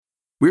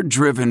We're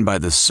driven by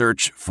the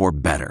search for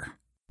better.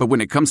 But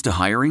when it comes to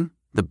hiring,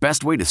 the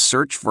best way to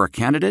search for a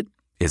candidate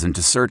isn't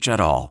to search at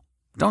all.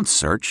 Don't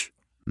search.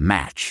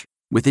 Match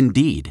with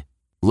Indeed.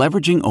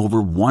 Leveraging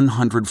over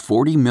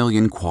 140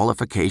 million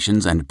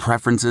qualifications and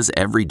preferences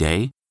every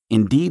day,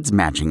 Indeed's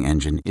matching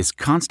engine is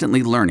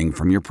constantly learning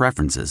from your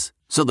preferences.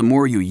 So the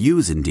more you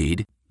use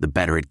Indeed, the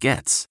better it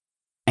gets.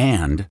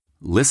 And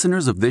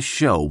listeners of this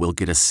show will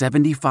get a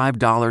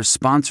 $75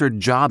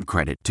 sponsored job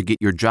credit to get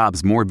your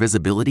jobs more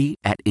visibility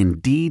at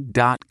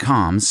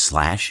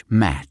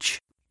Indeed.com/match.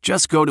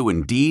 Just go to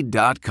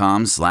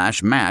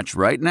Indeed.com/match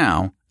right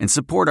now and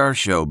support our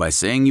show by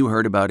saying you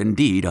heard about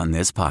Indeed on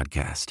this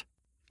podcast.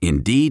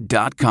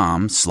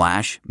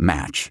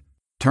 Indeed.com/match.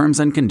 Terms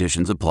and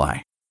conditions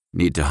apply.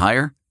 Need to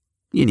hire?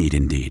 You need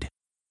Indeed.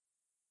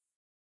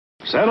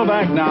 Settle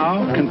back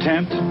now,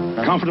 content,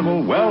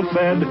 comfortable,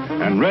 well-fed,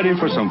 and ready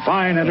for some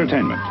fine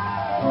entertainment.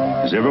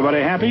 Is everybody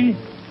happy?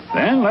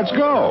 Then let's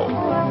go.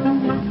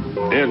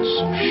 It's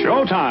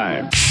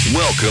showtime.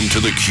 Welcome to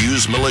the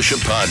Q's Militia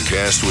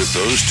Podcast with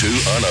those two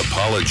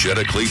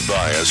unapologetically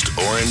biased,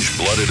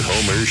 orange-blooded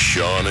homers,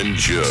 Sean and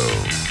Joe.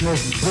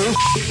 Most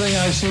bullshit thing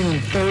I've seen in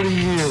 30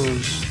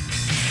 years.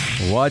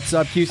 What's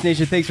up, Q's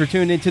Nation? Thanks for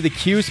tuning into the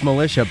Q's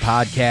Militia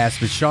Podcast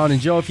with Sean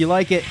and Joe. If you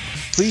like it,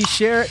 please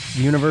share it.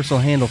 The universal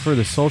handle for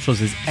the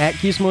socials is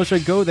 @Q's Militia.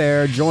 Go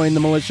there, join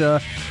the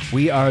militia.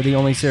 We are the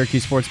only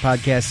Syracuse sports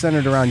podcast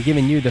centered around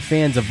giving you, the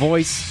fans, a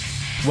voice.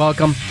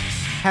 Welcome.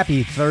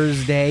 Happy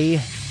Thursday.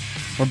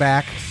 We're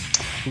back.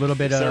 A little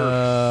bit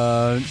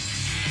of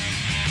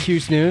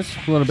Q's news,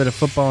 a little bit of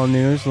football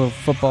news, a little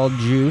football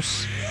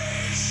juice.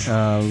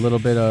 A little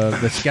bit of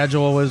the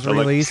schedule was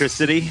released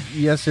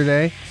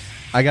yesterday.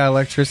 I got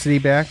electricity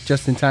back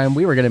just in time.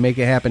 We were going to make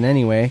it happen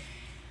anyway,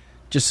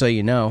 just so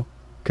you know,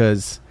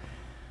 because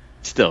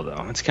still,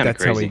 though, it's kind of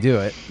crazy. That's how we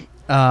do it.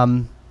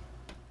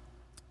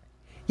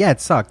 Yeah, it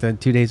sucked. 2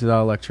 days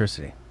without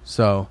electricity.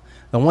 So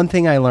the one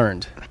thing I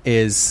learned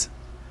is,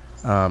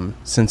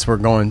 since we're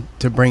going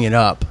to bring it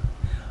up,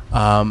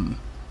 the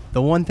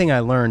one thing I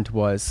learned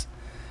was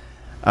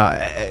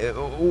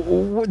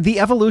the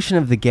evolution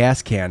of the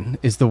gas can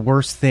is the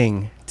worst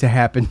thing to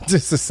happen to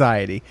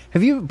society.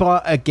 Have you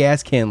bought a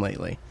gas can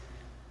lately?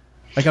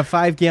 Like a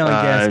 5-gallon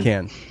gas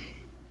can?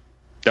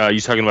 You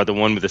talking about the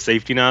one with the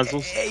safety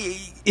nozzles?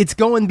 It's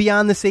going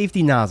beyond the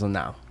safety nozzle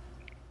now.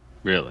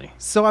 Really?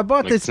 So I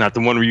bought this. It's not the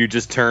one where you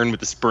just turn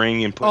with the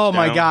spring and push down? Oh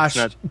my gosh.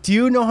 Do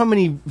you know how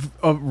many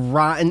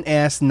rotten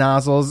ass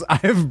nozzles I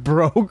have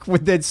broke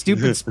with that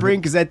stupid spring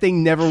because that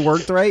thing never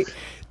worked right?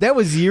 That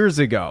was years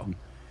ago.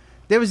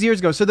 So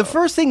the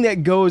first thing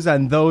that goes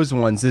on those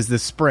ones is the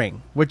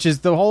spring, which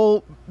is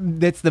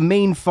that's the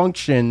main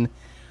function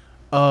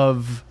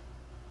of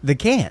the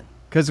can.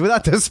 Because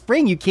without the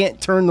spring, you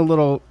can't turn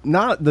turn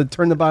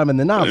the bottom of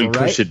the nozzle, and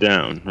right? Push it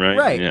down, right?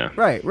 Right, yeah.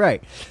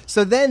 right.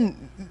 So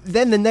then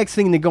the next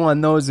thing to go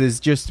on those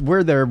is just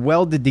where they're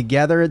welded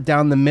together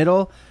down the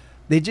middle.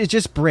 It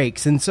just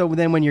breaks, and so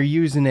then when you're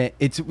using it,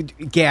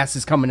 gas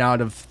is coming out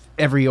of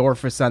every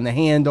orifice on the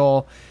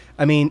handle.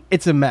 I mean,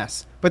 it's a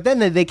mess. But then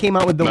they came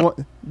out with the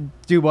one.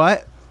 Do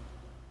what?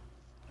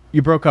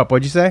 You broke up.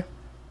 What'd you say?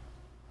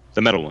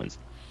 The metal ones.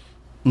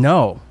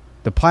 No,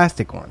 the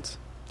plastic ones.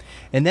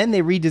 And then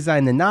they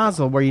redesigned the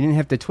nozzle where you didn't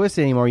have to twist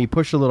it anymore. You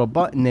push a little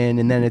button in,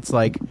 and then it's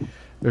like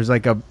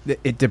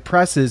it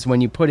depresses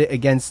when you put it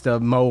against a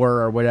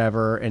mower or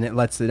whatever, and it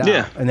lets it out.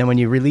 Yeah. And then when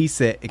you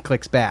release it, it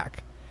clicks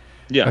back.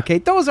 Yeah. Okay,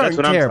 those aren't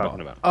That's what terrible. I'm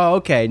talking about. Oh,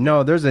 okay.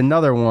 No, there's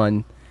another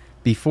one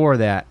before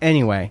that.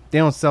 Anyway, they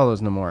don't sell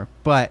those no more.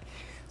 But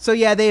so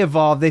yeah, they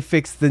evolved. They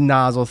fixed the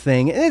nozzle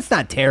thing, and it's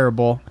not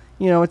terrible.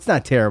 It's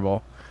not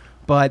terrible.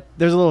 But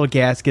there's a little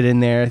gasket in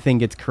there. The thing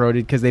gets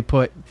corroded because they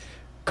put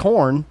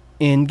corn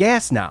in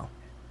gas now.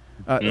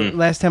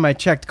 Last time I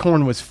checked,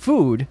 corn was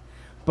food,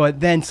 but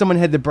then someone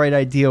had the bright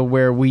idea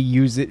where we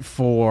use it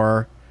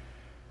for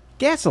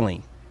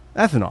gasoline,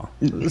 ethanol.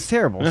 It's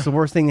terrible. It's the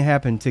worst thing that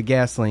happened to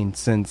gasoline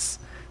since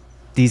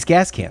these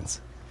gas cans.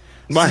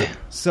 Why?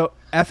 So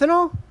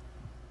ethanol,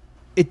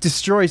 it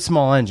destroys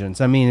small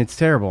engines. I mean, it's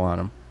terrible on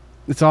them.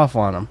 It's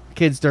awful on them.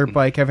 Kid's dirt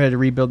bike, I've had to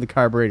rebuild the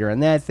carburetor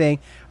on that thing.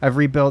 I've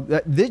rebuilt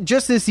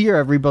just this year.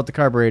 I've rebuilt the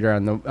carburetor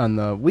on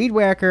the weed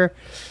whacker,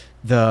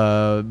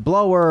 the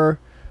blower,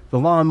 the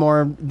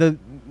lawnmower.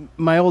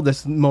 My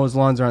oldest mows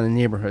lawns around the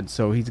neighborhood,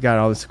 so he's got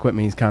all this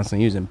equipment he's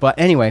constantly using. But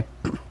anyway,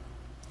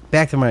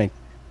 back to my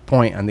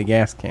point on the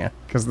gas can,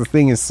 because the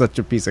thing is such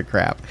a piece of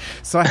crap.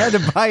 So I had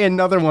to buy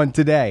another one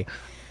today,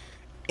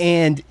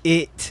 and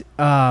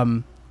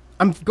I'm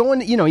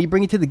going. You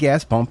bring it to the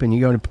gas pump and you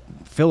go to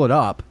fill it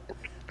up,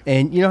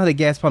 and you know how the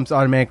gas pumps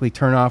automatically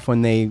turn off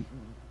when they.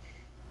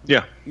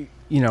 Yeah.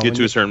 Get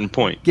to a certain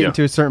point. Get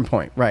to a certain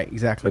point. Right,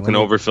 exactly. Like an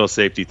overfill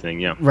safety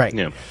thing, yeah. Right.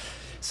 Yeah.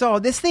 So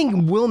this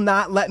thing will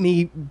not let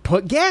me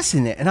put gas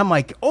in it. And I'm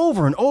like,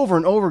 over and over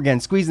and over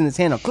again, squeezing this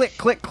handle. Click,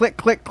 click, click,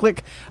 click,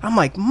 click. I'm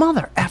like,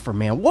 mother effer,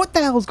 man. What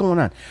the hell is going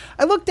on?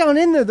 I look down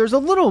in there. There's a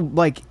little,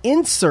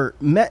 insert.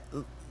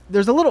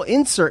 There's a little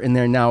insert in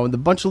there now with a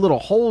bunch of little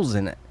holes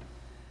in it.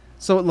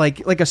 So, like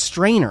a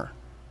strainer.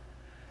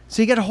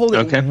 So you got to hold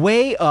it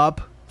way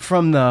up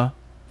from the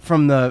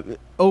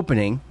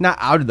opening, not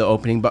out of the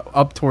opening, but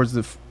up towards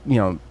the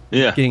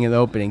getting in the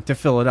opening to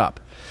fill it up.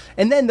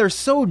 And then they're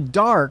so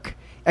dark,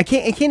 I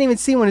can't even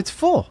see when it's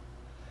full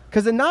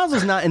because the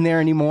nozzle's not in there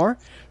anymore.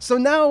 So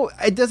now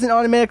it doesn't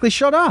automatically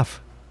shut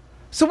off.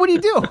 So what do you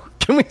do?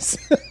 Can we?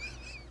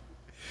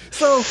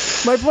 So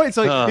my point,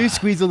 you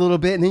squeeze a little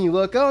bit and then you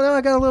look, oh no,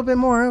 I got a little bit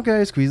more.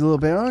 Okay, squeeze a little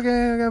bit.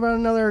 Okay, I got about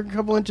another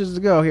couple inches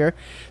to go here.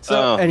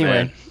 So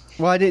anyway. Man.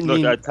 Well, I didn't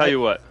mean. I tell you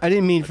what. I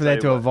didn't mean for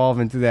that to evolve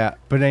into that.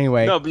 But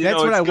anyway, that's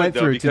what I went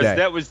through today.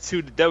 That was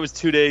 2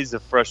 days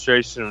of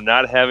frustration of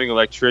not having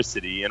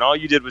electricity, and all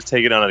you did was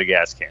take it out of the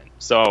gas can.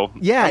 So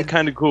yeah, I'm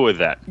kind of cool with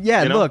that.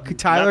 Yeah, look,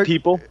 Tyler. Not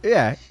people.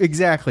 Yeah,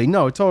 exactly.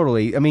 No,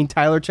 totally. I mean,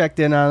 Tyler checked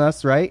in on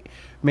us, right?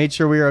 Made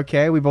sure we were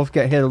okay. We both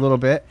got hit a little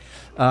bit.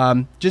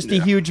 Just a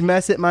huge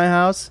mess at my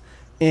house,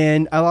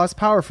 and I lost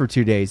power for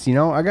 2 days.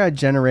 I got a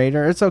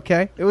generator. It's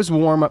okay. It was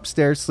warm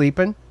upstairs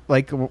sleeping,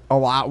 like a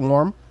lot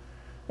warm.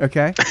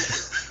 Okay.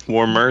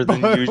 Warmer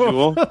than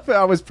usual.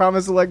 I was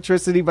promised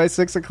electricity by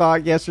 6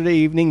 o'clock yesterday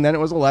evening. Then it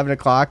was 11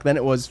 o'clock. Then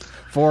it was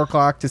 4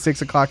 o'clock to 6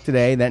 o'clock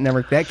today.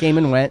 That came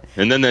and went.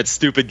 And then that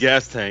stupid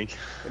gas tank.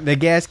 The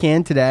gas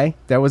can today.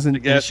 That was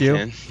an issue.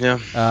 Can.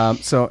 Yeah.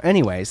 So,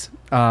 anyways,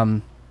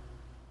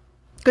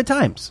 good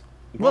times.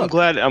 Well,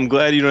 I'm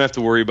glad you don't have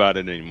to worry about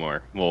it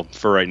anymore. Well,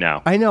 for right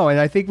now. I know,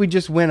 and I think we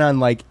just went on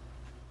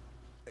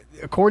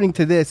according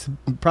to this,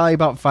 probably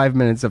about 5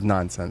 minutes of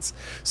nonsense.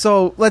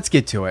 So let's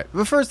get to it.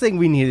 The first thing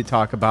we need to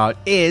talk about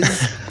is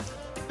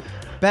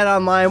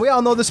BetOnline. We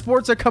all know the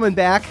sports are coming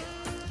back.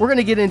 We're going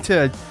to get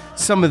into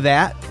some of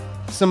that,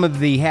 some of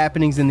the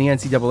happenings in the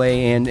NCAA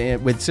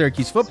and with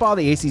Syracuse football,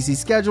 the ACC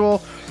schedule.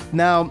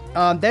 Now,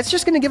 that's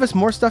just going to give us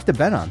more stuff to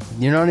bet on.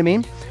 You know what I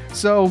mean?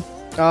 So,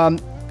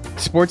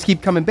 sports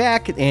keep coming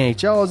back. The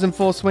NHL is in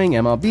full swing.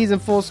 MLB is in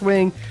full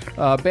swing.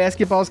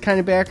 Basketball's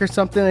kind of back or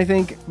something, I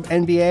think.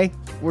 NBA,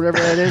 whatever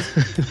that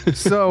is.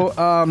 So,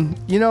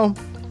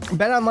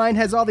 BetOnline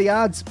has all the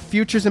odds,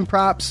 futures, and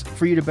props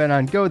for you to bet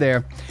on. Go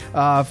there.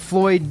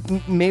 Floyd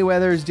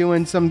Mayweather is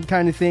doing some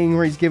kind of thing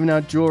where he's giving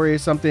out jewelry or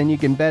something. You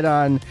can bet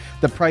on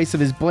the price of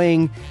his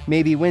bling,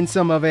 maybe win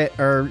some of it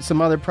or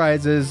some other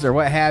prizes or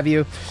what have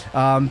you.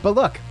 But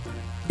look,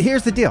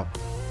 here's the deal.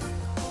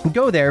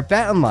 Go there,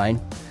 BetOnline.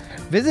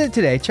 Visit it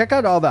today. Check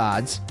out all the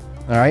odds.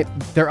 All right.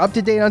 They're up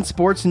to date on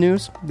sports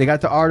news. They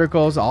got the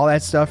articles, all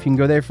that stuff. You can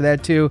go there for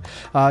that too.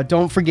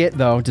 Don't forget,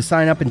 though, to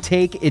sign up and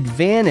take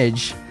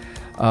advantage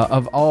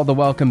of all the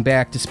welcome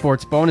back to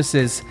sports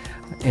bonuses.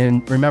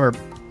 And remember,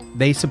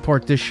 they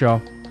support this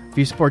show. If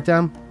you support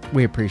them,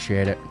 we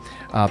appreciate it.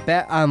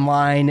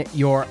 BetOnline,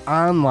 your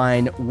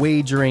online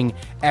wagering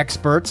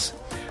experts.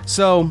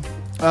 So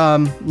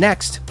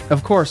next,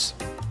 of course,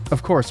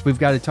 we've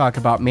got to talk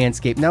about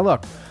Manscaped. Now,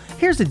 look.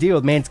 Here's the deal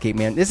with Manscaped,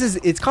 man.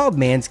 It's called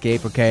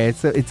Manscaped, okay?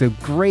 It's a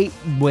great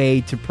way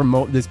to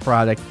promote this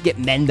product, get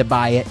men to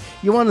buy it.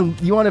 You want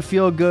to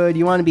feel good.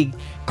 You want to be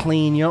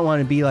clean. You don't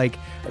want to be like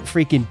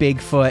freaking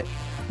Bigfoot,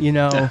 you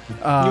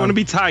want to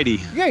be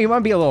tidy. Yeah, you want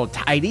to be a little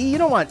tidy. You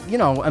don't want,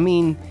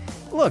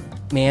 look,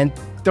 man,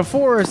 the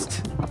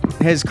forest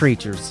has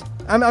creatures.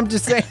 I'm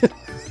just saying,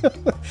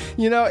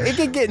 it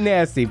can get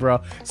nasty,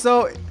 bro.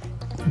 So.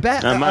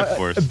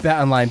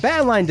 BetOnline.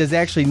 BetOnline does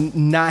actually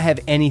not have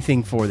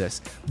anything for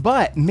this,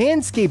 but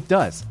Manscaped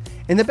does.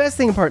 And the best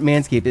thing about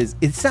Manscaped is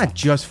it's not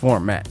just for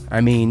men. I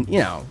mean,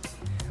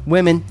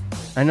 women.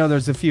 I know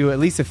there's at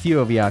least a few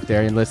of you out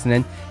there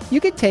listening.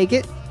 You could take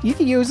it. You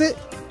could use it.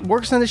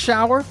 Works in the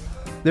shower.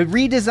 The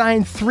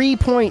redesigned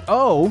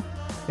 3.0.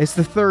 It's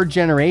the third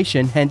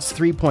generation, hence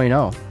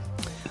 3.0.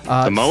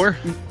 The mower?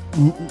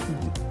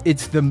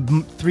 It's the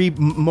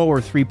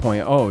mower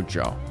 3.0,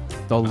 Joe.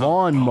 The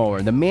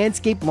lawnmower, the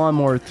Manscaped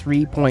Lawnmower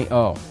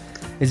 3.0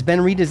 has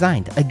been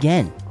redesigned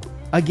again.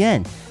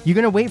 You're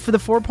going to wait for the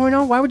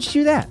 4.0? Why would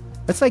you do that?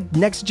 That's like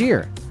next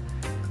year.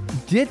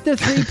 Get the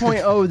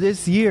 3.0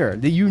 this year.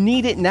 You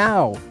need it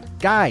now.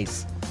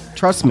 Guys,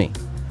 trust me.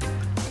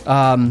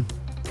 I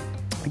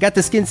got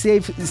the skin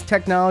safe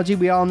technology.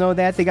 We all know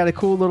that. They got a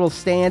cool little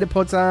stand it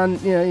puts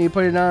on. You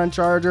put it on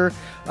charger.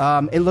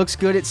 It looks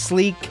good. It's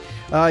sleek.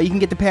 You can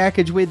get the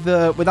package with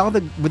all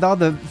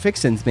the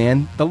fixins,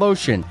 man. The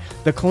lotion,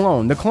 the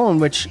cologne,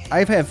 which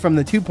I've had from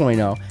the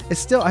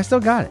 2.0. I still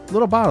got it.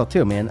 Little bottle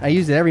too, man. I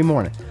use it every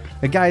morning.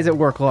 The guys at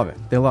work love it.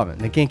 They love it.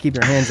 They can't keep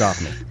their hands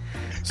off me.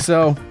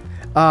 So,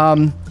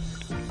 go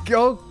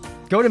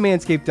to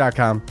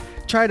manscaped.com.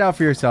 Try it out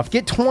for yourself.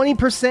 Get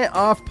 20%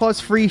 off plus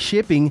free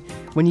shipping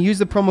when you use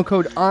the promo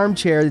code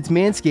armchair. That's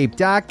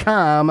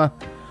manscaped.com.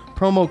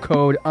 Promo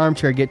code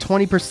armchair. Get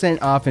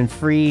 20% off and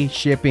free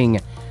shipping.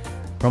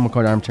 Promo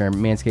code armchair,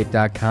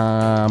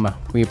 manscaped.com.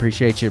 We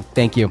appreciate you.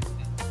 Thank you.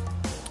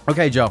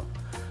 Okay, Joe.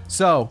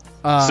 So,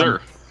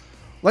 sir,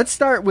 let's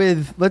start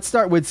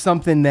with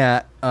something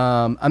that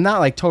I'm not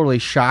like totally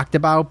shocked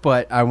about,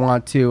 but I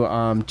want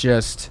to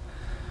just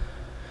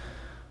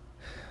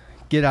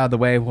get out of the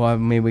way. Well,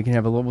 maybe we can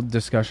have a little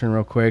discussion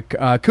real quick.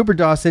 Cooper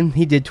Dawson,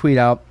 he did tweet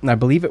out, and I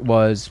believe it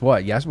was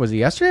what? Yes, was it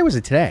yesterday? Or was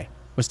it today?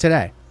 It was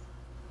today.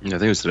 I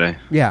think it was today.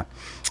 Yeah.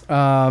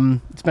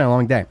 It's been a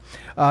long day.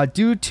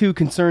 Due to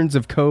concerns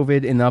of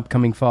COVID in the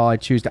upcoming fall, I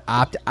choose to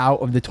opt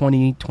out of the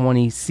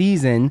 2020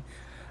 season.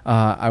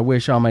 I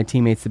wish all my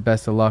teammates the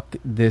best of luck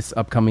this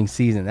upcoming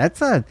season.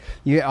 That's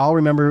you all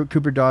remember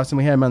Cooper Dawson.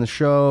 We had him on the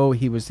show.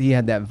 He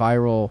had that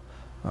viral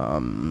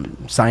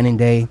signing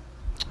day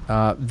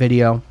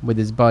video with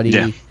his buddy.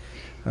 Yeah.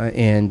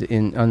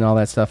 And all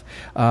that stuff.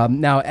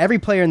 Now, every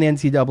player in the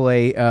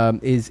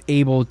NCAA is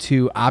able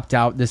to opt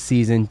out this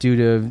season due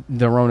to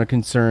the Rona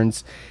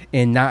concerns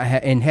and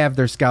and have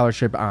their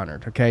scholarship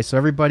honored. Okay, so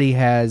everybody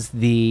has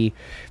the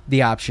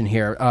option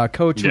here.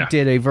 Coach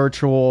did a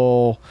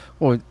virtual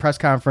press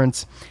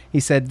conference. He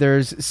said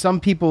there's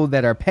some people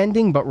that are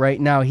pending, but right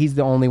now he's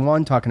the only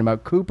one, talking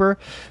about Cooper,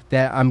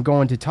 that I'm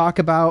going to talk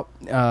about.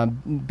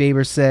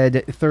 Baber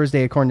said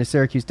Thursday, according to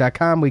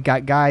Syracuse.com, we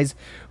got guys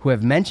who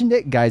have mentioned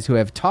it, guys who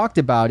have talked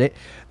about it.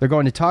 They're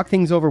going to talk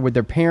things over with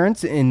their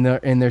parents, and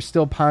they're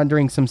still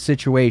pondering some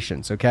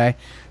situations, okay?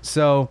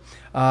 So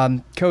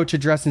Coach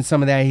addressing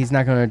some of that. He's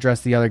not going to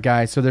address the other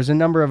guys. So there's a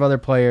number of other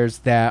players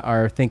that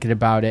are thinking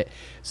about it.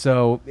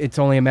 So it's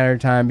only a matter of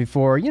time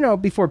before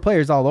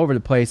players all over the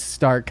place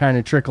start kind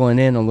of trickling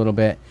in a little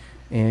bit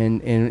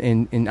and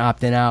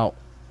opting out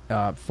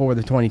for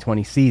the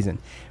 2020 season.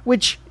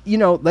 Which,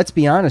 let's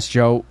be honest,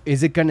 Joe,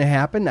 is it going to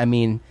happen? I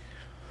mean,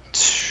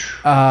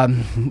 just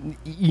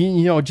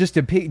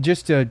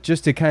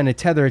to kind of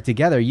tether it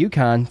together,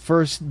 UConn,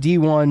 first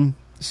D1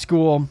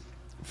 school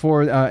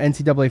for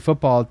NCAA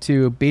football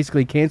to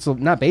cancel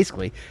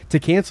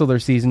their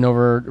season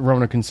over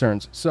Rona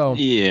concerns. So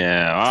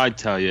yeah, I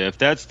tell you, if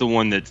that's the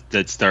one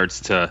that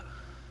starts to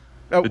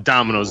the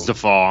dominoes to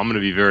fall, I'm going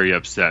to be very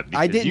upset.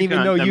 I didn't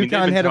even know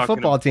UConn had a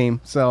football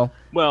team. So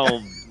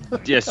well,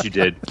 yes, you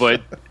did,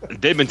 but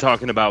they've been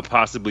talking about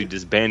possibly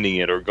disbanding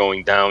it or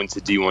going down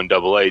to D1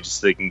 AA just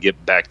so they can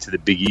get back to the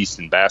Big East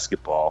in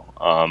basketball.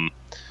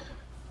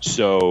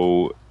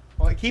 So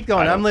keep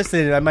going. I'm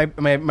listening.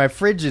 My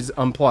fridge is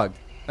unplugged.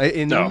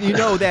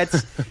 No.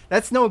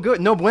 That's no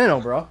good. No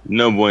bueno, bro.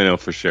 No bueno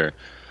for sure.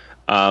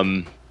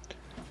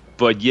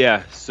 But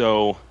yeah,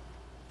 so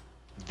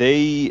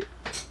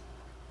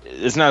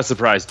it's not a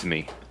surprise to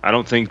me. I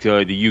don't think the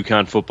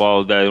UConn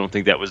football, I don't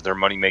think that was their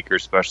moneymaker,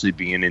 especially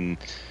being in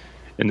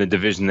the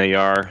division they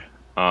are,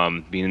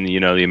 being in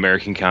the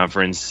American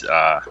Conference.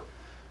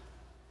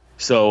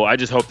 So I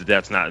just hope that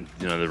that's not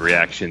the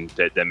reaction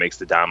that makes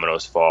the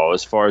dominoes fall.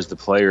 As far as the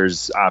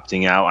players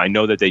opting out, I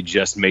know that they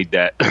just made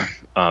that.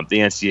 The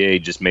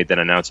NCAA just made that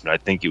announcement.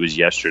 I think it was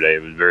yesterday.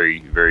 It was very,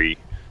 very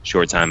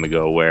short time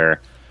ago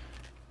where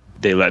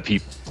they let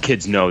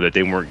kids know that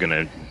they weren't going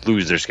to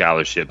lose their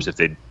scholarships if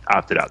they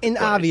opted out. And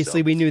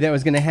obviously we knew that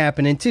was going to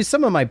happen. And to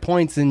some of my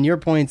points and your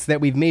points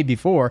that we've made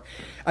before,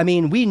 I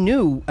mean, we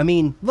knew. I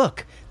mean,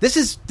 look, this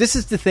is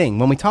the thing.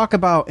 When we talk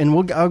about,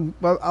 and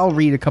I'll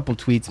read a couple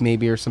tweets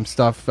maybe or some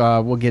stuff.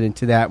 We'll get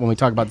into that when we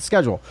talk about the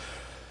schedule.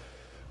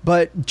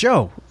 But,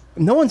 Joe,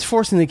 no one's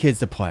forcing the kids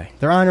to play.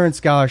 They're honoring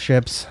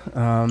scholarships,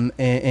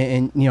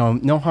 and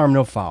no harm,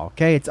 no foul.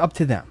 Okay, it's up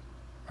to them.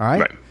 All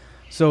right. Right.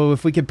 So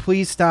if we could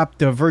please stop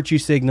the virtue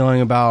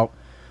signaling about,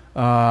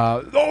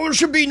 there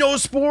should be no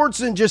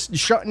sports and just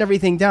shutting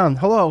everything down.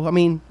 Hello, I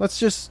mean, let's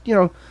just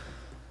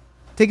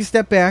take a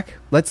step back.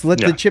 Let's let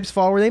the chips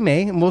fall where they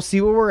may, and we'll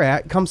see where we're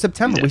at come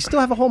September. Yeah. We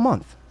still have a whole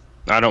month.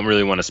 I don't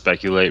really want to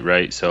speculate,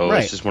 right? So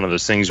It's just one of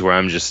those things where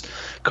I'm just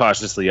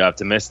cautiously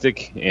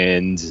optimistic,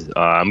 and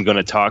I'm going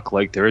to talk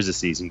like there is a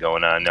season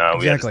going on now.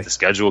 Exactly. The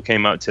schedule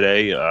came out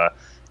today, and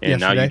yesterday.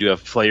 Now you do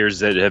have players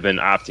that have been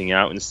opting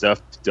out and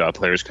stuff,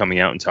 players coming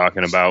out and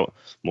talking about,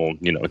 well,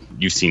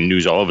 you've seen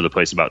news all over the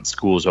place about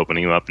schools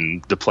opening up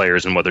and the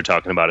players and what they're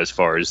talking about as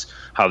far as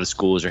how the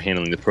schools are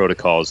handling the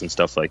protocols and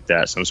stuff like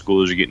that. Some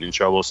schools are getting in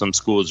trouble. Some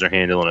schools are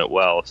handling it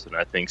well. And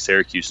I think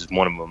Syracuse is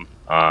one of them.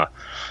 I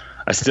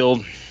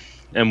still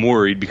am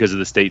worried because of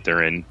the state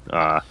they're in,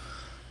 that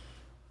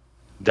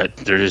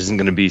there isn't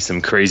going to be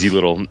some crazy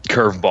little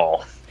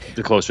curveball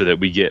the closer that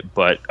we get.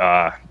 But,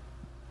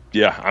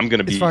 yeah, I'm going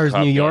to be. As far as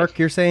New York,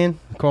 you're saying?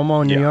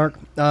 Cuomo in New York?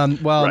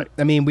 Right.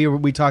 I mean,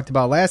 we talked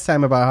about last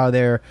time about how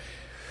they're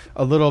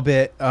a little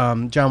bit.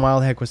 John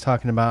Wildhack was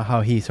talking about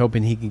how he's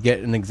hoping he could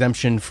get an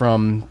exemption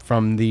from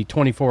the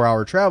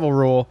 24-hour travel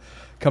rule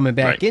coming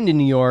back into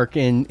New York,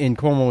 and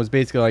Cuomo was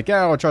basically like,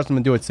 yeah, I'll trust him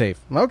and do it safe.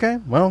 Okay,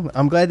 well,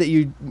 I'm glad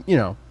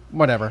that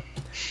whatever.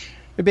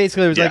 It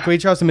basically was like, we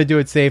trust them to do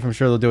it safe. I'm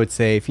sure they'll do it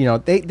safe.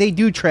 They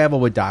do travel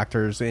with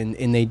doctors,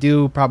 and they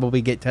do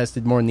probably get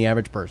tested more than the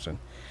average person.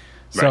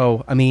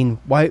 So, I mean,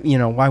 why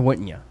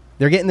wouldn't you?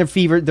 They're getting their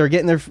fever. They're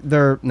getting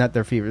their not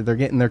their fever. They're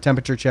getting their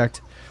temperature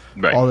checked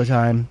all the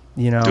time.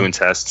 Doing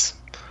tests.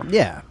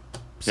 Yeah.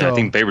 So I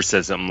think Baber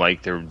said something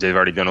like they've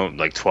already done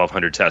like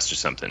 1,200 tests or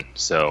something.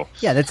 So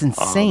yeah, that's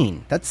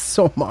insane. That's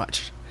so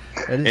much.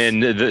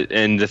 And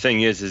the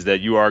thing is that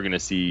you are going to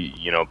see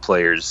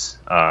players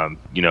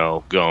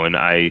going.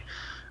 I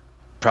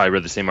probably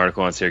read the same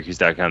article on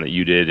Syracuse.com that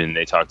you did, and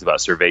they talked about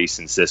Cervase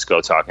and Cisco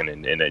talking,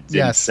 and it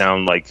didn't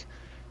sound like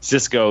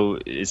Cisco.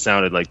 It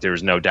sounded like there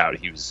was no doubt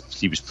he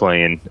was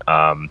playing.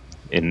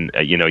 and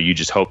you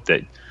just hope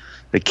that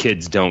the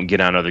kids don't get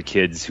on other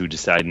kids who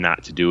decide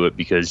not to do it,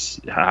 because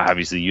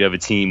obviously you have a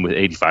team with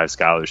 85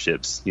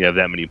 scholarships. You have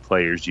that many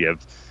players. You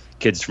have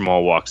kids from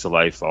all walks of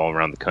life all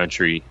around the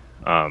country,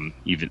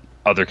 even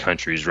other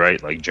countries,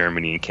 right, like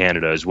Germany and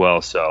Canada as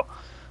well. So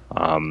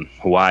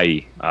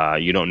Hawaii,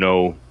 you don't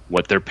know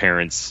what their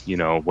parents,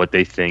 what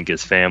they think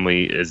as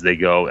family as they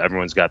go.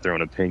 Everyone's got their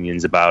own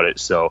opinions about it.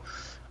 So,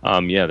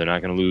 they're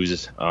not going to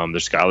lose their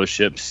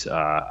scholarships.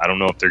 I don't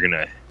know if they're going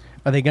to.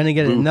 Are they going to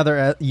get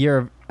another year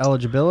of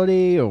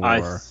eligibility? Or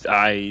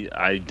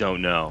I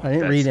don't know. I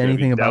didn't read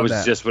anything about that. That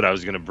was just what I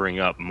was going to bring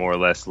up, more or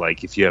less.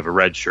 Like, if you have a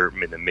red shirt,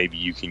 then maybe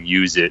you can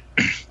use it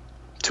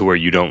to where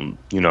you don't,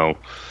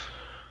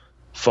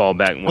 fall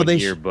back one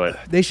year. But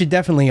they should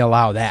definitely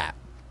allow that.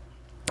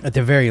 At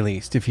the very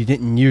least, if you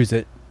didn't use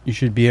it, you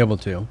should be able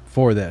to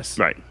for this.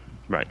 Right.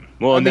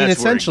 Well,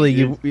 essentially,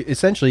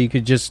 you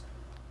could just.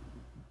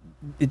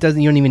 It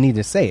doesn't. You don't even need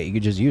to say it. You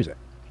could just use it.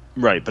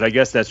 Right, but I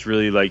guess that's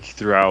really like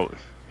throughout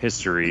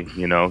history,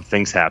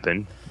 things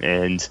happen,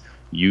 and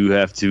you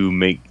have to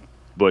make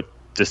what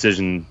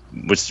decision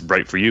what's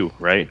right for you,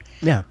 right?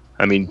 Yeah.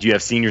 I mean, you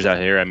have seniors out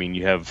here. I mean,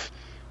 you have,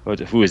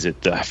 who is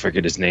it? I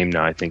forget his name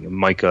now. I think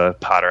Micah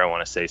Potter, I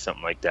want to say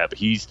something like that. But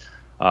he's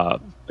a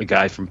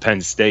guy from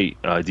Penn State,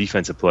 a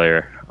defensive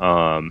player.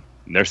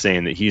 They're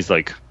saying that he's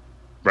like,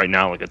 right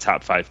now, like a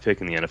top 5 pick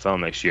in the NFL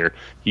next year.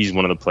 He's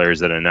one of the players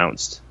that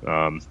announced.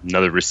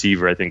 Another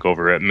receiver, I think,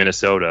 over at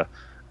Minnesota,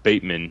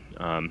 Bateman,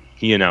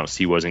 he announced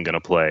he wasn't going to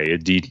play.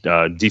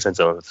 A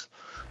defensive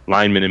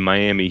lineman in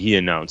Miami, he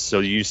announced. So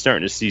you're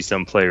starting to see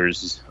some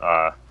players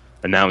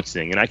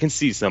announcing. And I can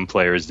see some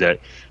players that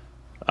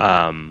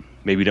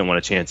maybe don't want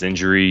a chance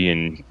injury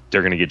and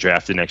they're going to get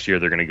drafted next year.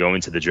 They're going to go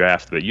into the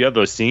draft. But you have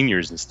those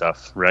seniors and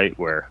stuff, right,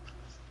 where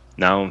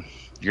now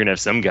you're going to have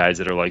some guys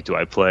that are like, do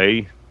I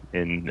play?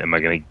 And am I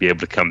going to be able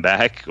to come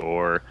back,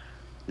 or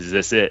is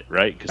this it,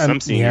 right? Because some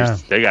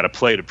seniors, they got to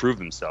play to prove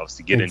themselves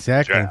to get into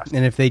the draft.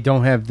 And if they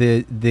don't have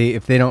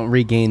if they don't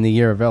regain the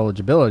year of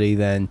eligibility,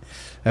 then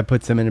that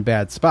puts them in a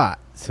bad spot.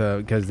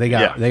 So because they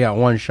got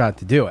one shot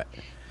to do it,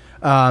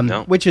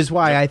 which is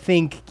why I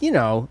think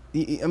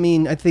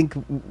I think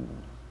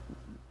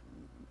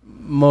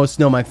most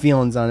know my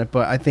feelings on it,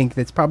 but I think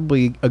that's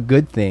probably a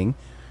good thing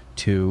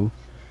to.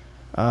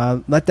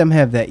 Let them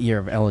have that year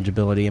of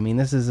eligibility. I mean,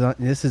 this is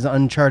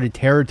uncharted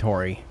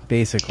territory,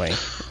 basically.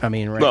 I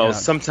mean, right now,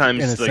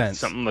 sometimes like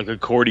something like a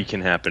Cordy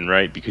can happen,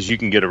 right? Because you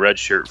can get a red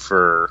shirt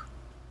for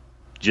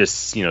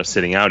just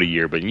sitting out a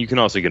year, but you can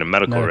also get a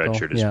medical red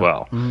shirt as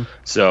well. Mm-hmm.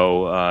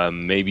 So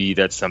maybe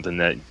that's something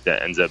that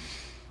ends up,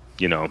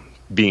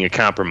 being a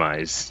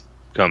compromise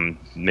come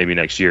maybe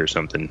next year or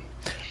something.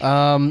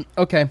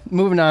 Okay,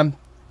 moving on.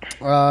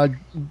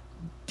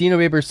 Dino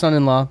Babers'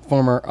 son-in-law,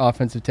 former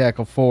offensive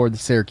tackle for the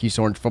Syracuse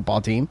Orange football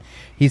team.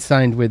 He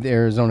signed with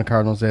Arizona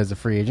Cardinals as a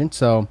free agent.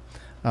 So,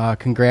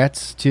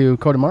 congrats to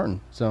Coda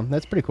Martin. So,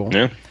 that's pretty cool.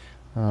 Yeah,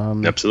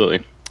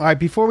 absolutely. All right,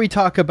 before we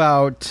talk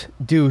about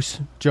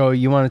Deuce, Joe,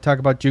 you want to talk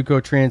about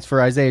JUCO transfer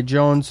Isaiah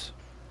Jones?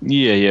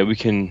 Yeah, we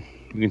can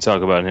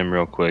talk about him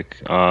real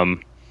quick.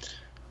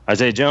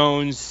 Isaiah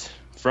Jones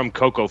from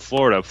Cocoa,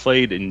 Florida,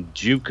 played in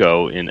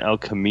JUCO in El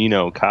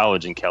Camino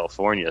College in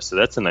California. So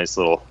that's a nice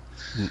little.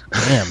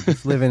 Damn,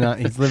 he's living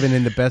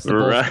in the best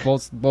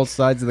of both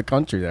sides of the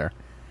country there.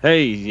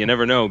 Hey, you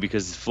never know,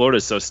 because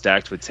Florida's so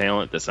stacked with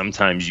talent that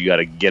sometimes you got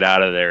to get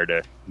out of there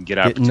to get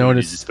opportunities,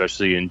 noticed.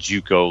 Especially in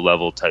JUCO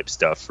level type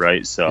stuff,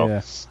 right? So,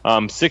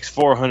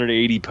 6'4",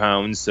 180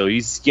 pounds, so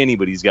he's skinny,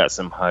 but he's got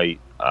some height.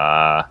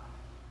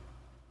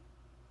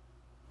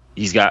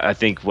 He's got, I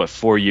think,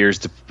 4 years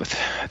to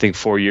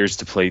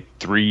play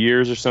 3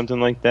 years or something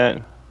like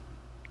that.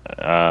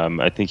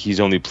 I think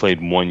he's only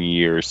played 1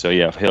 year, so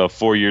yeah, he'll have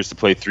 4 years to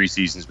play 3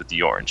 seasons with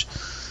the Orange.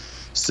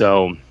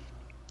 So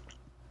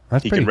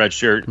he can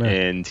redshirt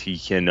and he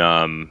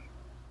can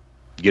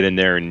get in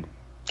there and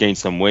gain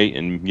some weight.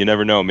 And you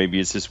never know, maybe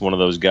it's just one of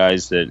those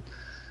guys that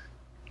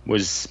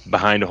was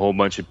behind a whole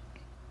bunch of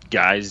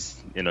guys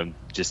in a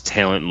just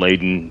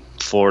talent-laden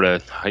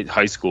Florida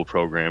high school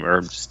program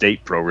or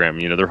state program.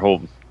 Their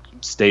whole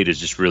state is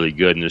just really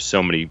good, and there's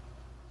so many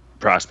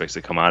prospects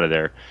that come out of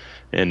there.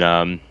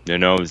 And,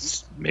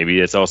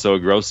 maybe it's also a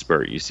growth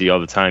spurt. You see all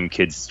the time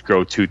kids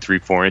grow 2, 3,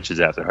 4 inches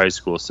after high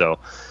school. So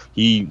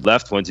he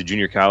went to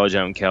junior college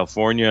out in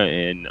California,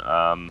 and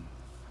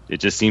it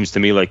just seems to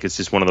me like it's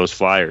just one of those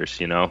flyers,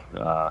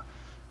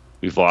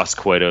 We've lost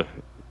quite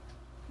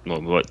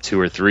 2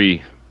 or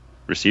 3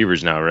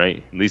 receivers now, right?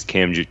 At least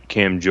Cam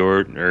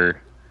Jordan.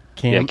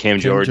 Cam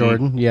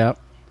Jordan. Yeah.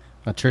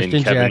 Tristan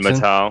and Kevin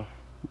Jackson. Mattal.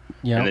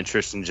 Yeah. And then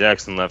Tristan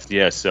Jackson left.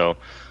 Yeah, so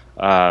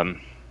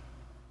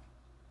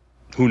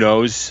who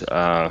knows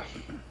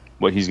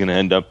what he's going to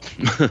end up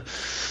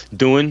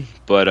doing.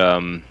 But,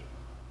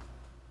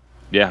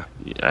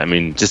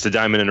 just a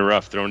diamond in the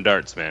rough, throwing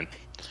darts, man.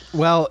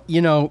 Well,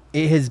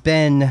 it has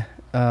been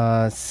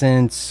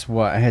since,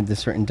 I had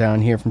this written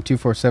down here from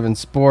 247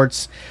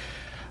 Sports.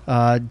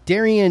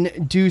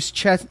 Darian Deuce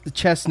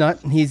Chestnut,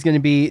 he's going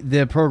to be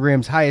the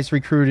program's highest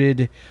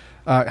recruited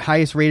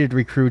highest rated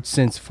recruit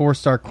since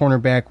 4-star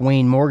cornerback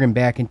Wayne Morgan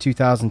back in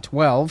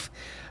 2012.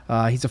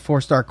 He's a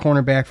 4-star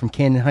cornerback from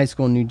Camden High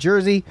School in New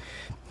Jersey.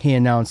 He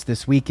announced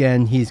this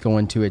weekend he's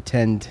going to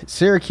attend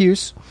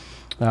Syracuse.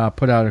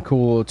 Put out a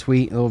cool little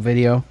tweet, a little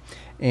video.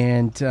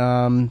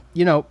 And,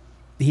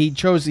 he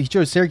chose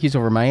Syracuse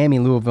over Miami,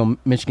 Louisville,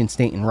 Michigan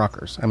State, and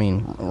Rutgers. I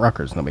mean,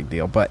 Rutgers, no big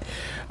deal. But,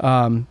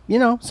 some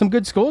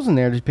good schools in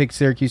there to pick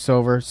Syracuse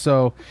over.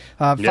 So,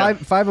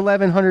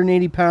 5'11",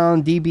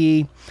 180-pound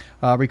DB,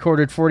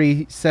 recorded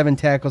 47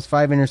 tackles,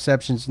 5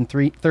 interceptions, and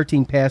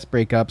 13 pass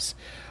breakups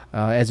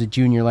as a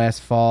junior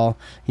last fall.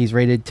 He's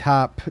rated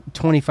top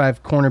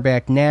 25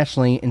 cornerback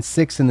nationally and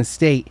 6th in the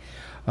state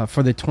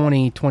for the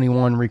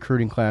 2021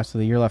 recruiting class. So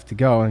the year left to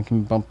go, and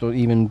can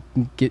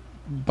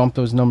bump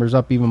those numbers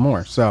up even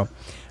more. So,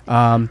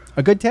 a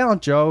good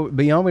talent, Joe.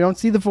 But, we don't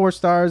see the 4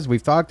 stars.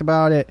 We've talked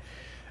about it.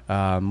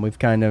 We've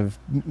kind of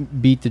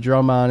beat the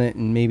drum on it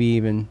and maybe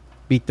even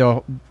beat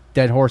the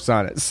dead horse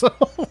on it. So,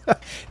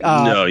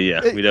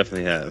 we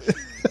definitely have.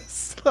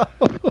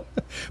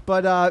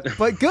 But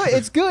good.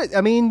 It's good.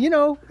 I mean,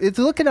 it's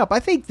looking up.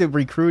 I think the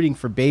recruiting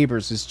for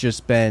Babers has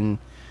just been.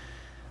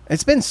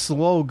 It's been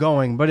slow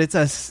going, but it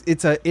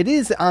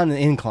is on an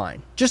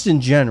incline. Just in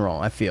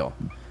general, I feel.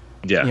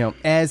 Yeah.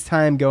 As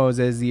time goes,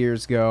 as the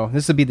years go,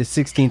 this will be the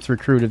 16th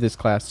recruit of this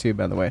class too,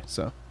 by the way.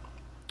 So.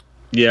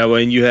 Yeah, well,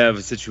 and you have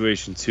a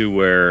situation too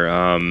where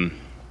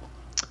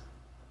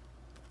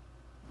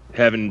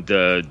having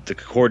the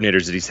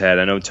coordinators that he's had.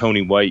 I know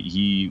Tony White.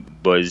 He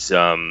was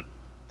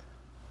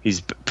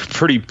he's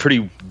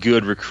pretty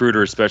good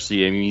recruiter,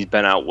 especially. I mean, he's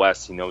been out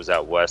west. He knows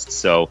out west.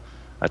 So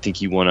I think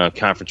he won a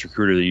conference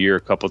recruiter of the year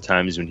a couple of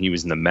times when he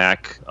was in the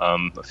MAC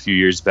a few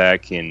years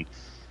back, and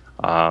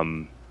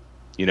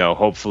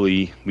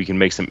hopefully we can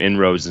make some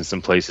inroads in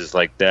some places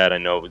like that. I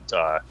know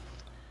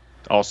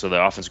also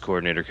the offense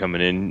coordinator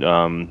coming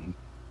in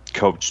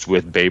coached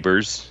with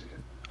Babers,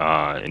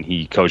 and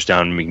he coached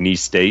down in McNeese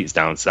State,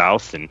 down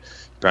south, and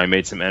probably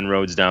made some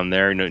inroads down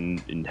there,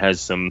 and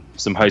has some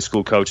high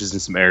school coaches in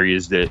some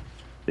areas that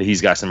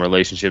he's got some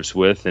relationships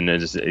with. And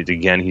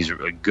again, he's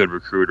a good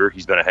recruiter.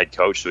 He's been a head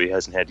coach, so he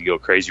hasn't had to go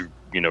crazy,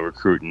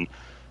 recruiting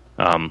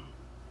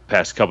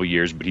past couple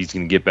years, but he's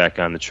going to get back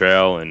on the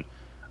trail. And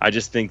I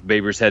just think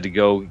Babers had to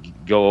go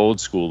old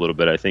school a little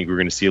bit. I think we're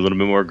going to see a little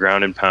bit more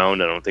ground and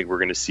pound. I don't think we're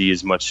going to see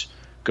as much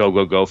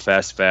go,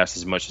 fast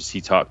as much as he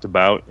talked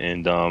about.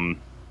 And,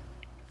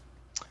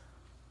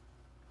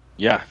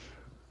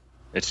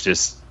 it's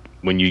just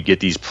when you get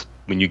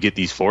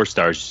these 4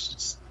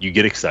 stars, you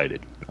get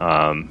excited.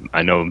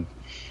 I know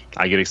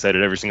I get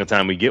excited every single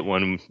time we get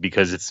one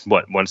because it's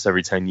once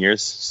every 10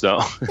 years. So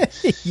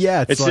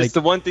yeah, it's just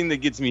the one thing that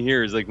gets me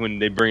here is like when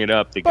they bring it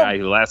up, the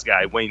last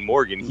guy, Wayne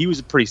Morgan, he was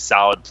a pretty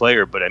solid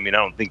player, but I mean, I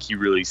don't think he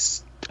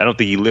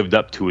lived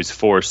up to his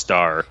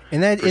 4-star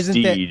and that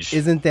prestige.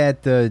 Isn't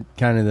that the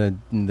kind of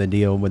the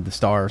deal with the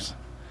stars?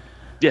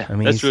 Yeah, I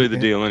mean, that's really the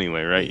deal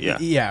anyway, right? Yeah.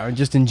 Yeah,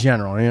 just in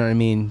general, you know what I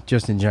mean?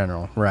 Just in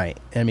general, right.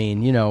 I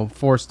mean,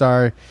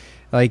 4-star,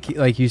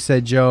 like you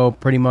said, Joe,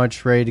 pretty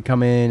much ready to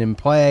come in and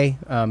play.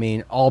 I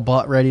mean, all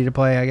but ready to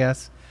play, I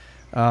guess,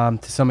 to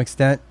some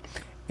extent.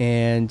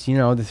 And,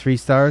 the 3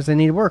 stars, they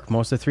need work.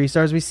 Most of the 3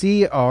 stars we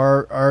see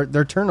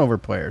they're turnover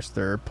players.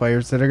 They're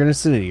players that are going to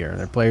sit a year.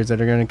 They're players that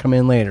are going to come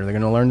in later. They're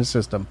going to learn the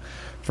system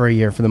for a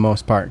year for the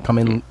most part, come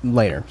in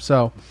later.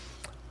 So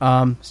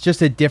it's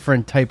just a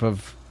different type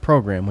of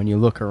program when you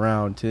look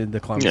around to the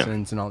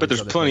Clemsons and all. But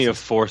there's plenty of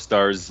 4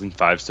 stars and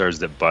 5 stars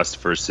that bust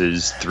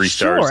versus 3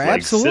 stars like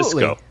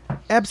absolutely. Cisco.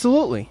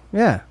 Absolutely,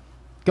 yeah.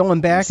 Going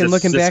back and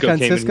looking back on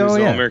Cisco,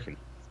 yeah, American.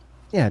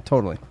 Yeah,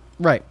 totally,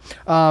 right.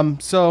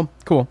 So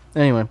cool.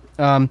 Anyway,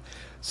 but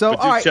all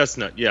right.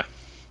 Chestnut, yeah.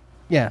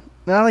 I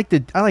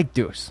like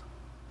Deuce.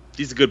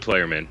 He's a good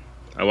player, man.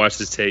 I watched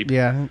his tape.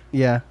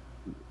 Yeah.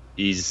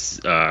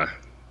 He's got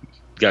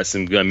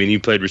some good. I mean, he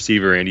played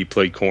receiver and he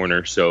played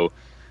corner, so.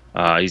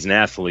 He's an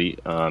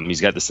athlete.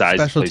 He's got the size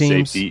special to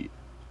play teams.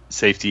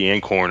 safety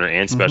and corner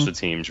and special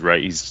teams.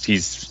 Right.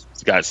 He's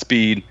got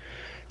speed.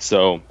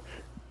 So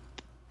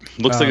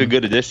looks like a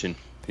good addition.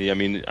 I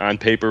mean, on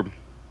paper,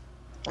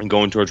 and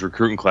going towards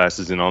recruiting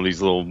classes and all these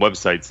little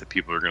websites that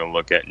people are going to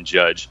look at and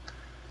judge,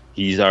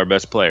 he's our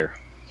best player.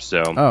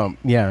 So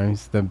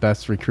he's the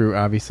best recruit.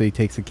 Obviously,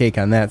 takes the cake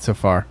on that so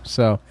far.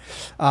 So,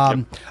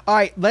 all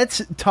right,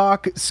 let's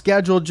talk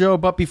schedule, Joe.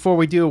 But before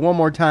we do, one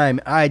more time,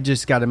 I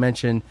just got to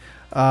mention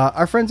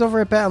our friends over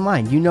at Bet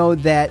Online. You know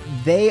that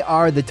they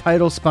are the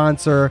title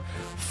sponsor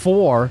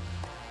for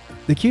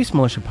the Cuse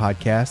Militia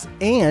podcast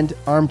and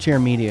Armchair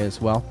Media as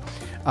well.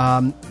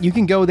 You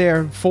can go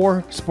there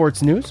for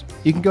sports news.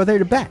 You can go there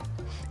to bet.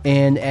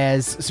 And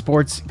as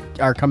sports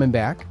are coming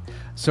back,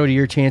 so do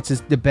your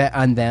chances to bet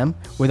on them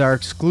with our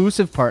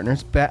exclusive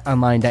partners,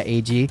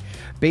 betonline.ag.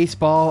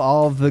 Baseball,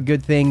 all of the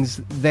good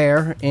things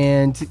there.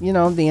 And, the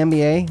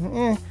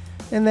NBA,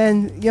 And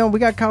then, we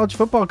got college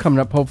football coming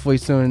up hopefully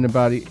soon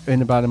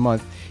in about a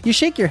month. You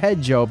shake your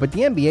head, Joe, but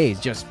the NBA is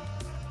just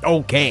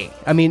okay.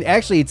 I mean,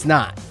 actually, it's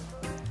not.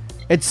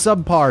 It's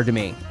subpar to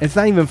me. It's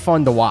not even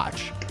fun to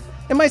watch.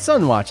 And my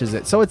son watches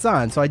it, so it's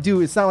on. So I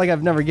do. It's not like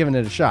I've never given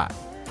it a shot.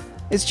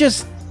 It's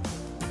just,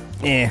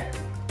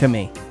 to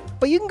me.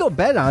 But you can go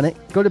bet on it.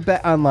 Go to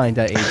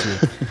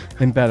betonline.ag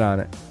and bet on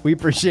it. We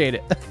appreciate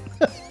it.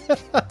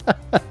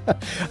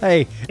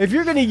 Hey, if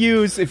you're gonna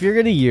use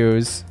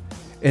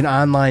an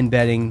online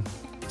betting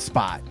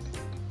spot,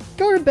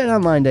 go to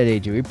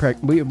betonline.ag.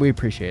 We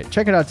appreciate it.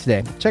 Check it out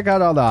today. Check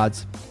out all the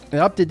odds.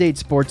 Up-to-date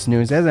sports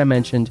news. As I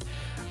mentioned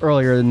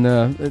earlier in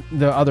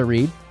the other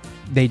read,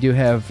 they do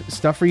have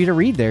stuff for you to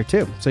read there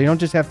too. So you don't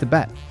just have to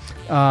bet.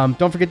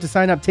 Don't forget to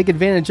sign up. Take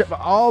advantage of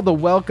all the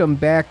welcome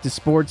back to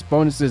sports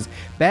bonuses.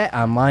 Bet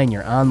Online,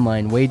 your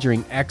online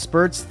wagering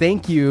experts.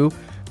 Thank you,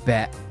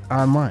 Bet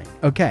Online.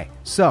 Okay,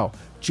 so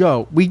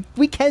Joe, we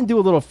can do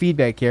a little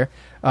feedback here,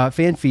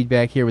 fan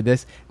feedback here with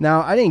this.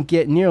 Now, I didn't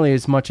get nearly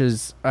as much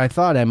as I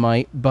thought I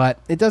might, but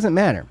it doesn't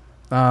matter.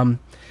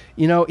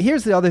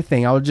 Here's the other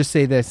thing. I'll just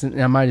say this, and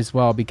I might as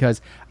well,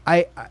 because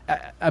I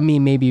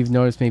mean, maybe you've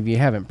noticed, maybe you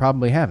haven't.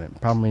 Probably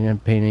haven't. Probably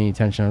didn't pay any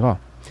attention at all.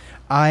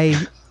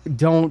 I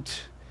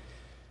don't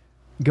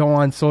go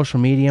on social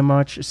media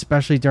much,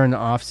 especially during the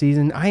off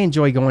season. I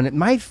enjoy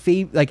going. I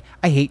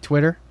hate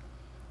Twitter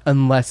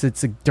unless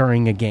it's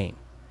during a game.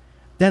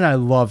 Then I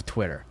love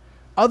Twitter.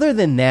 Other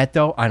than that,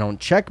 though, I don't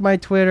check my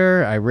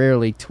Twitter. I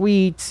rarely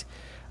tweet.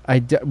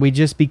 We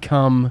just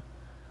become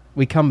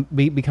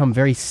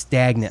very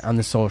stagnant on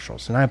the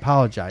socials, and I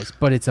apologize,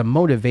 but it's a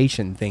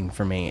motivation thing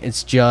for me.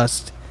 It's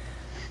just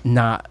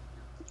not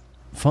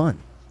fun.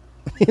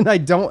 And I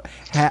don't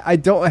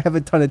have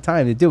a ton of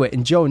time to do it,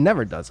 and Joe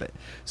never does it.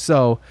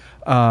 So,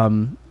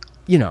 Yeah.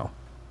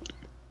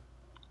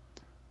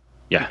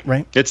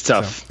 Right? It's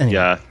tough. So,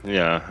 anyway.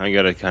 Yeah. I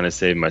got to kind of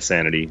save my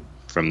sanity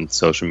from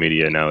social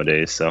media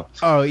nowadays, so.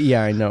 Oh,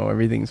 yeah, I know.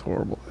 Everything's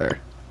horrible there.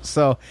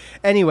 So,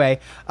 anyway,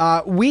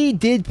 I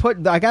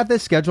got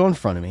this schedule in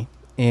front of me,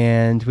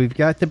 and we've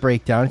got the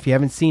breakdown. If you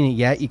haven't seen it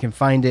yet, you can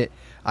find it.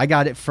 I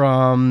got it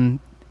from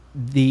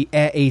the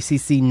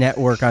ACC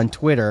Network on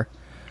Twitter.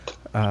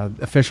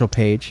 Official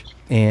page,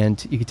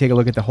 and you can take a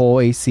look at the whole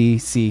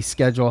ACC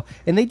schedule.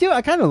 And they do.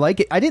 I kind of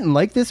like it. I didn't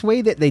like this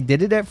way that they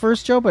did it at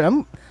first, Joe, but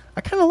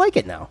I kind of like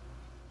it now.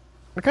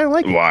 I kind of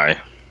like it. Why?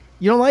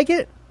 You don't like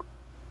it?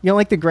 You don't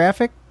like the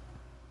graphic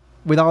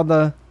with all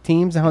the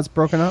teams and how it's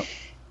broken up?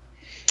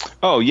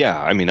 Oh yeah,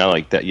 I mean I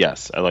like that.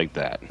 Yes, I like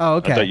that. Oh,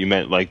 okay. I thought you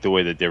meant like the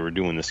way that they were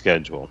doing the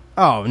schedule.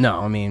 Oh no,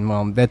 I mean,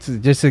 well, that's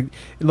just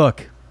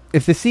look.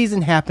 If the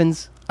season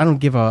happens, I don't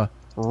give a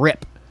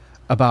rip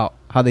about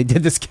how they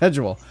did the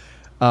schedule.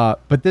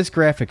 But this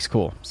graphic's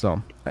cool.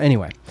 So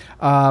anyway,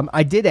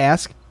 I did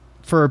ask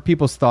for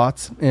people's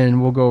thoughts,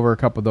 and we'll go over a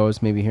couple of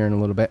those maybe here in a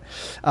little bit.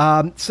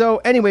 So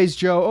anyways,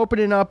 Joe,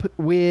 opening up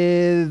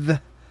with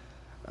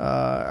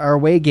our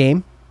away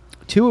game.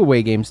 2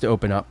 away games to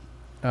open up.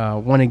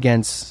 One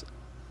against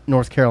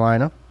North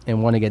Carolina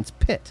and one against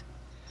Pitt.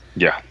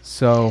 Yeah.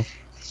 So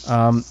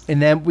and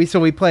then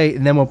we'll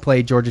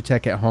play Georgia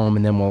Tech at home,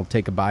 and then we'll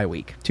take a bye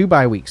week. 2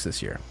 bye weeks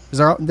this year.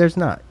 There's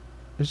not.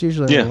 There's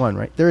usually only 1,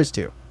 right? There is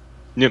 2.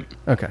 Yep.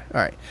 Okay.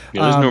 All right.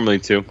 Yeah, there's normally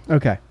 2.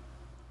 Okay.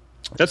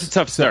 That's a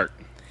tough start.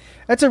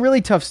 That's a really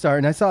tough start,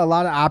 and I saw a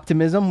lot of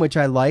optimism, which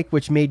I like,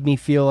 which made me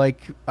feel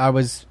like I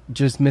was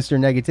just Mr.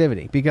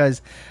 Negativity,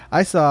 because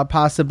I saw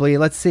possibly,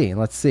 let's see.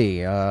 Well,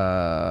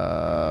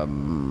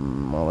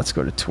 let's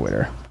go to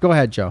Twitter. Go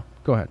ahead, Joe.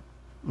 Go ahead.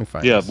 Let me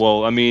find this.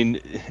 Well, I mean,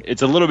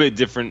 it's a little bit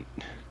different.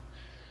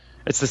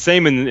 It's the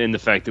same in the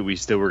fact that we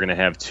still were going to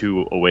have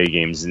 2 away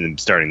games in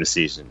starting the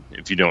season.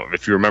 If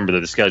you remember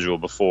the schedule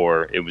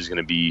before, it was going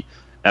to be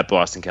at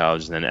Boston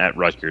College and then at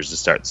Rutgers to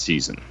start the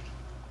season.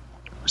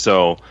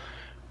 So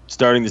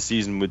starting the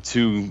season with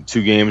two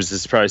games,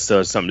 this probably still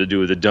has something to do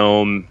with the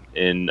dome.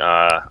 And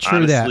True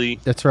honestly,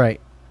 that's right.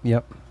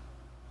 Yep.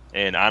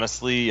 And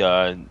honestly,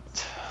 I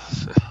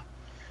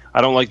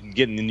don't like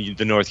getting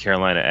the North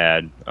Carolina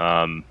ad.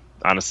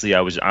 Honestly,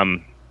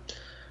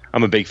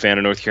 I'm a big fan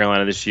of North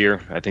Carolina this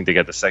year. I think they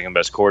got the second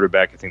best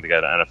quarterback. I think they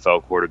got an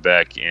NFL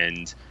quarterback,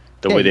 and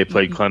the way they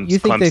played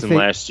Clemson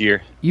last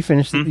year. You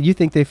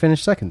think they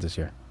finished second this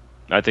year?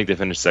 I think they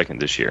finished second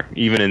this year,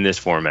 even in this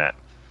format.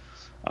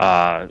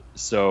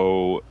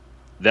 So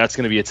that's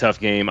going to be a tough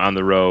game on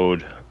the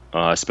road,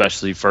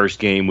 especially first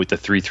game with the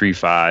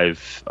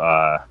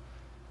 3-3-5.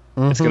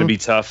 It's going to be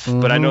tough,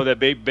 but I know that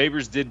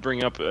Babers did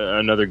bring up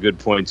another good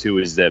point too,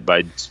 is that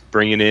by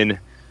bringing in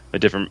a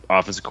different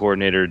offensive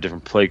coordinator, a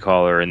different play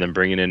caller, and then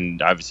bringing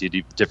in obviously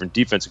a different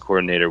defensive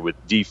coordinator with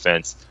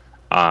defense,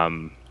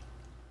 then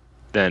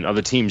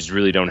other teams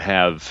really don't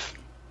have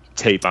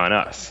tape on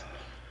us.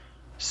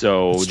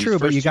 So it's true,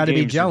 but you got to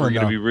be gelling.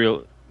 Going to be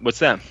real. What's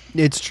that?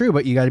 It's true,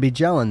 but you got to be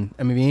gelling.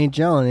 I mean, if you ain't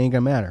gelling, it ain't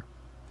gonna matter.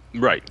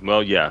 Right.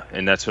 Well, yeah,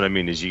 and that's what I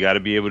mean is you got to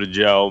be able to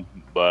gel,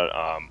 but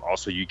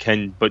also you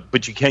can,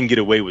 but you can get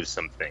away with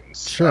some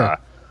things. Sure.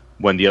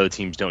 When the other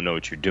teams don't know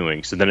what you're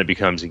doing. So then it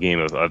becomes a game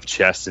of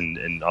chess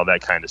and all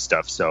that kind of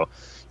stuff. So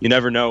you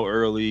never know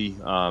early,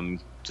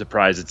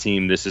 surprise a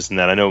team, this and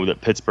that. I know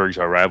that Pittsburgh's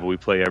our rival. We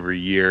play every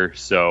year.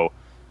 So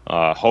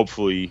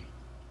hopefully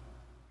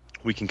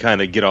we can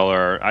kind of get all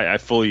our. I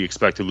fully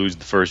expect to lose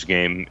the first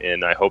game,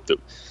 and I hope that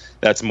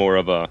that's more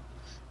of a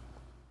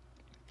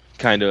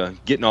kind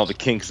of getting all the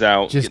kinks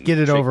out. Just get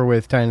it over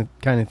with kind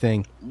of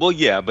thing. Well,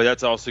 yeah, but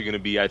that's also going to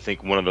be, I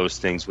think, one of those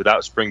things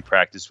without spring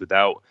practice,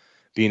 without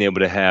being able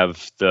to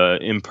have the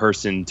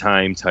in-person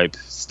time type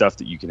stuff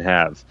that you can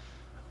have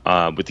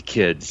with the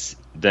kids.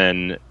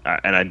 Then,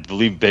 and I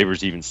believe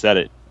Babers even said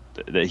it,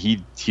 that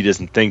he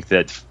doesn't think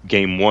that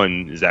game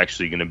one is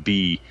actually going to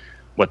be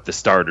what the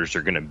starters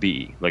are going to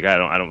be. Like,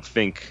 I don't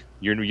think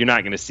you're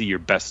not going to see your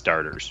best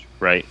starters,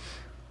 right?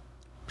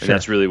 And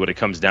that's really what it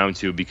comes down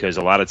to, because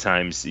a lot of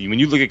times when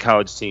you look at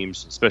college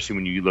teams, especially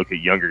when you look at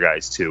younger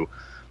guys too,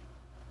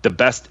 the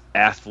best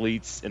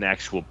athletes and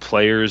actual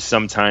players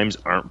sometimes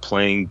aren't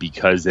playing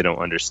because they don't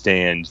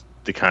understand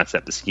the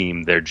concept, the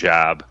scheme, their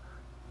job.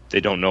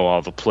 They don't know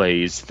all the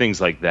plays, things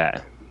like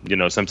that.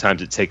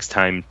 Sometimes it takes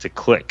time to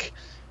click.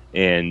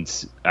 And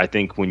I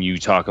think when you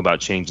talk about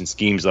changing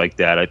schemes like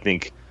that, I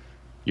think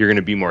you're going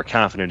to be more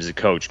confident as a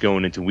coach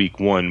going into week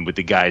one with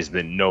the guys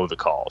that know the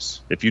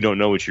calls. If you don't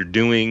know what you're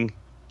doing,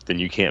 then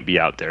you can't be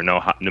out there,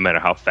 no matter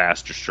how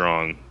fast or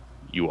strong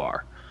you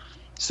are.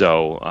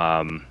 So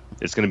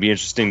it's going to be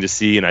interesting to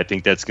see, and I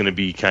think that's going to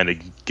be kind of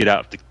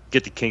get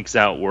the kinks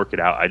out, work it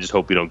out. I just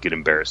hope we don't get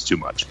embarrassed too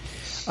much.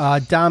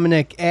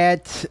 Dominic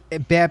at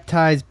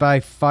Baptized by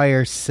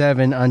Fire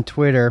 7 on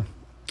Twitter.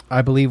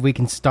 I believe we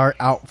can start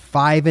out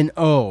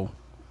 5-0.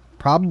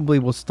 Probably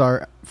we'll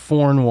start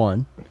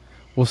 4-1.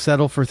 We'll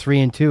settle for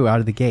 3-2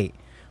 out of the gate.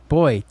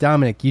 Boy,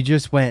 Dominic, you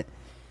just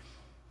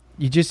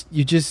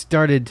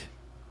started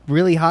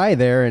really high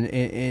there,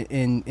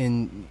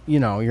 and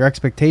your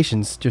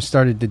expectations just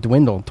started to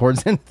dwindle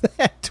towards the end of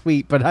that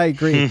tweet. But I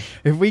agree.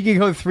 If we could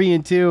go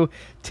 3-2,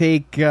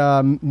 take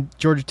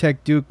Georgia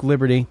Tech, Duke,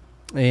 Liberty,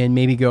 and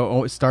maybe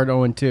start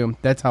 0-2.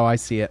 That's how I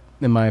see it,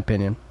 in my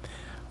opinion.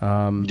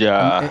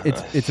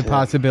 It's a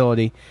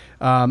possibility.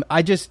 I'm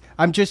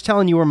just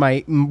telling you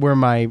where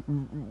my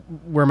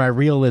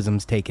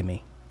realism's taking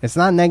me. It's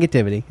not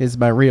negativity. It's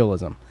my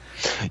realism.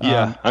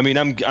 Yeah, I mean,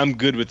 I'm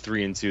good with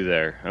 3-2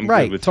 there. I'm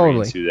right, good with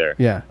totally. 3-2 there.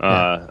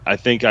 Yeah, I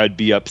think I'd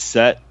be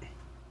upset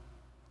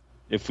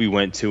if we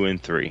went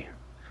 2-3,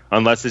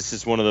 unless it's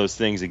just one of those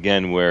things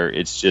again where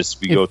it's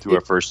just we go through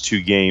our first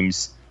two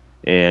games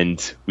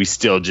and we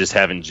still just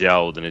haven't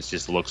gelled and it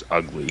just looks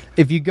ugly.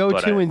 If you go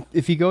hold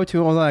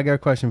on, I got a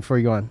question before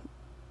you go on.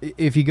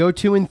 If you go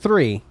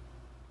 2-3,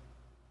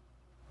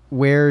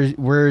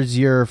 where's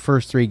your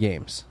first three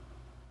games?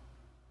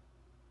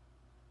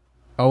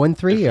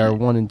 0-3 or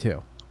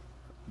 1-2?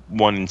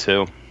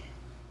 1-2.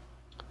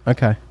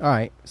 Okay, all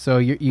right. So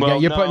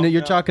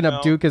you're chalking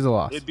up Duke as a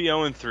loss. It'd be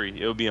 0-3.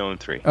 It would be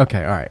 0-3.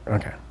 Okay, all right.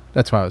 Okay,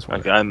 that's why I was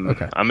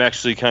wondering. I'm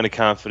actually kind of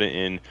confident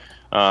in.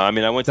 I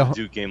went to the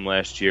Duke game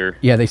last year.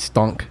 Yeah, they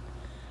stunk.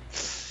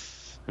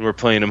 And we're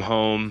playing them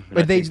home.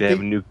 But they have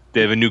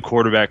a new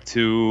quarterback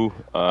too.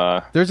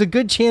 There's a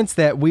good chance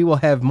that we will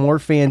have more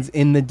fans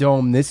in the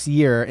Dome this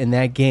year in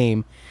that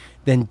game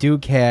than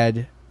Duke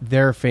had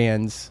their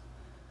fans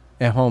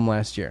at home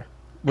last year.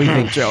 What do you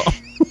think, Joe?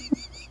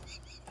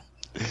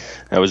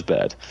 That was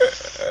bad.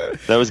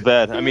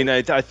 I mean,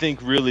 I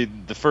think really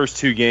the first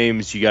two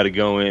games you got to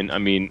go in. I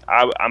mean,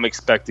 I'm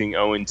expecting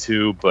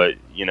 0-2, but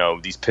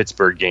these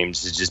Pittsburgh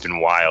games has just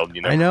been wild.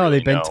 I know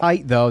they've been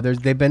tight though.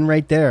 They've been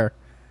right there.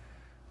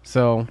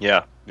 So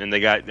yeah, and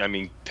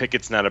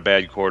Pickett's not a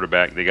bad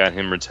quarterback. They got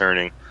him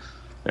returning.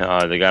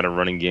 They got a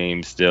running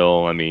game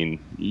still. I mean,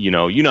 you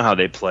know how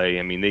they play.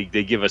 I mean,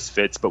 they give us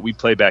fits, but we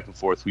play back and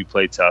forth. We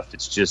play tough.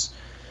 It's just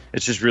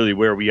really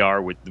where we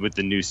are with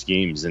the new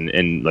schemes.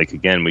 And like,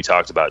 again, we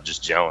talked about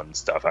just gelling and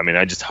stuff. I mean,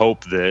 I just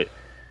hope that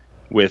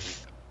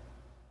with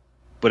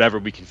whatever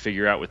we can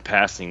figure out with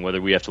passing, whether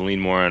we have to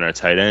lean more on our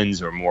tight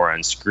ends or more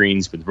on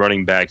screens with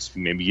running backs,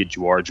 maybe get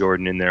Jawar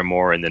Jordan in there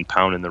more and then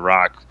pounding the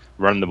rock,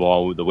 running the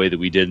ball the way that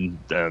we did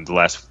the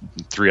last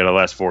 3 out of the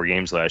last 4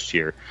 games last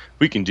year. If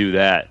we can do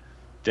that,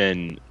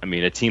 then, I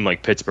mean, a team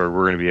like Pittsburgh,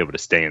 we're going to be able to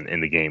stay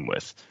in the game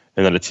with.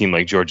 And then a team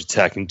like Georgia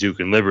Tech and Duke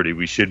and Liberty,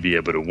 we should be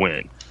able to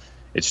win.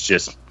 It's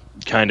just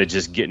kind of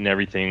just getting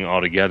everything all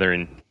together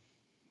and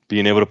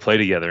being able to play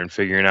together and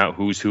figuring out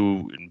who's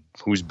who and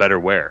who's better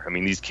where. I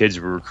mean, these kids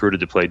were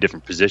recruited to play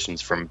different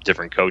positions from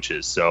different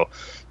coaches. So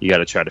you got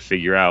to try to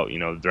figure out,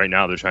 right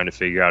now they're trying to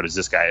figure out, is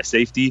this guy a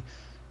safety?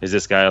 Is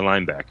this guy a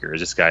linebacker?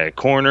 Is this guy a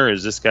corner?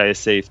 Is this guy a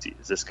safety?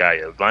 Is this guy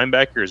a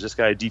linebacker? Is this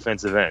guy a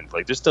defensive end?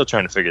 Like, they're still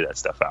trying to figure that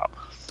stuff out.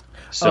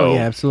 So,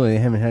 yeah, absolutely. They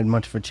haven't had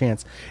much of a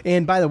chance.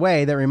 And by the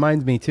way, that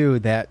reminds me too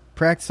that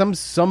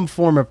some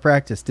form of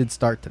practice did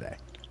start today.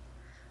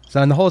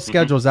 So, and the whole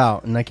schedule's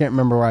out, and I can't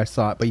remember where I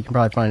saw it, but you can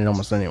probably find it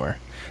almost anywhere.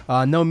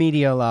 No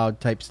media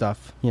allowed type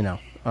stuff,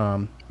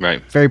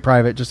 right. Very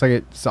private, just like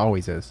it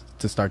always is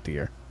to start the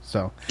year.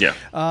 So, yeah.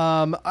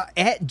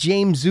 At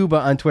James Zuba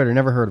on Twitter,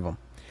 never heard of him.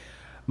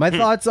 My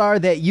thoughts are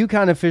that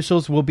UConn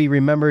officials will be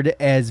remembered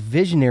as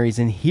visionaries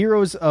and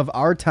heroes of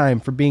our time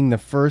for being the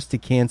first to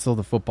cancel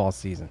the football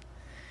season.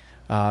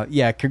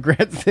 Yeah,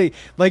 congrats.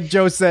 Like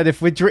Joe said,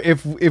 if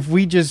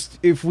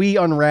we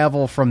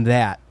unravel from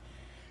that,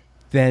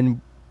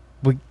 then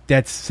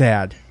That's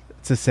sad.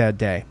 It's a sad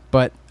day.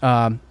 But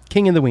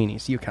King of the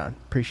Weenies, UConn.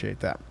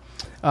 Appreciate that.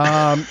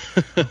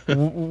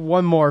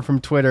 One more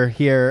from Twitter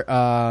here.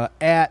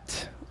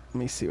 Let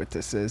me see what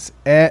this is.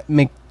 At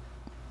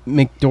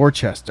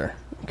McDorchester.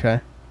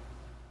 Okay.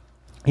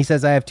 He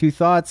says, I have two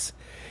thoughts.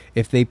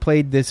 If they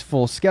played this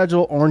full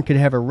schedule, Orn could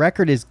have a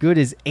record as good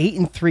as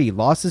 8-3.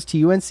 Losses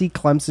to UNC,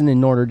 Clemson,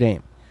 and Notre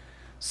Dame.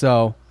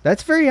 So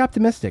that's very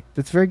optimistic.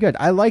 That's very good.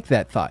 I like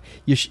that thought.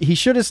 He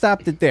should have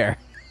stopped it there.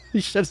 He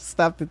should have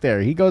stopped it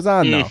there. He goes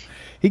on, though.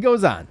 He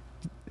goes on.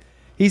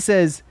 He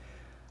says,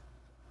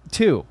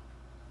 2,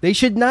 they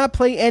should not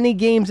play any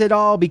games at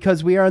all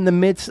because we are in the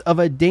midst of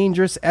a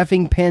dangerous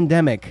effing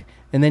pandemic.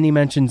 And then he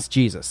mentions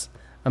Jesus.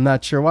 I'm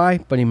not sure why,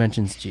 but he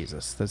mentions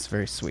Jesus. That's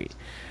very sweet.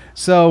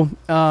 So,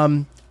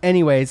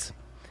 anyways,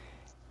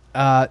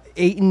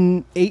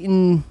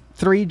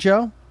 8-3,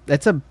 Joe.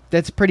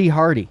 That's pretty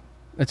hardy.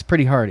 That's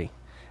pretty hardy.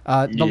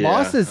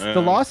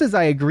 The losses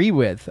I agree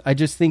with. I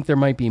just think there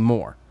might be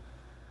more.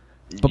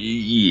 But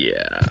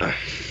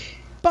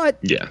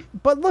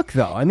look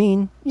though. I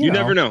mean, you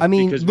never know. I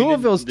mean,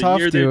 Louisville's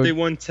tough, dude. They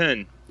won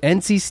 10.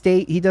 NC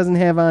State, he doesn't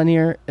have on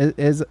here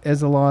as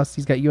a loss.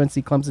 He's got UNC,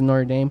 Clemson,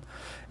 Notre Dame.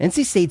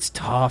 NC State's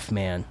tough,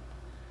 man.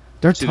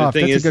 They're tough.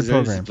 That's a good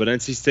program. But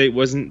NC State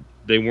wasn't.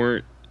 They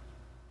weren't.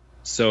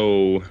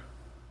 So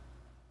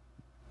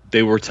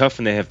they were tough,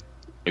 and they have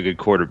a good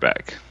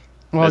quarterback.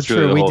 Well, that's true.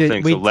 Really the whole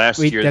thing. So last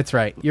year, that's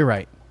right. You're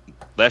right.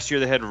 Last year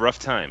they had a rough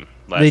time.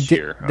 They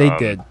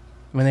did.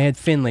 When they had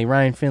Finley,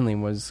 Ryan Finley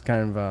was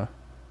kind of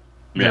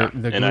the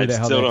and I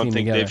still don't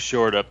think they've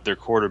shored up their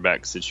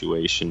quarterback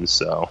situation.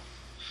 So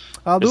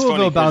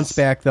Louisville bounced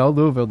back, though.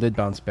 Louisville did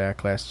bounce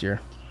back last year.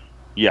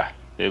 Yeah,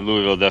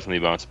 Louisville definitely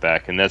bounced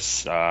back, and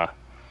that's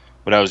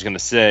what I was going to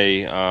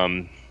say.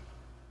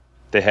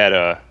 They had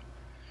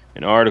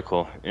an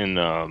article in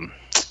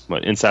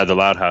Inside the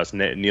Loud House.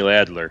 Neil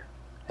Adler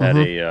had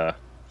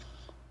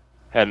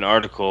had an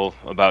article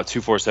about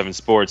 247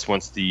 Sports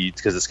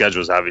because the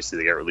schedules obviously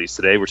they got released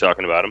today. We're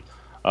talking about them,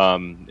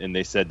 and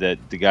they said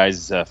that the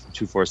guys from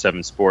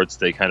 247 Sports,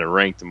 they kind of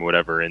ranked them or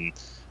whatever, and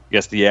I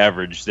guess the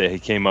average they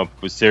came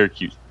up with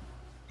Syracuse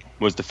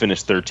was to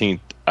finish 13th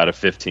out of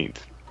 15th.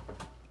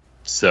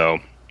 So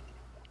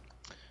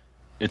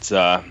it's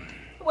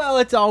well,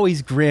 it's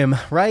always grim,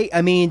 right?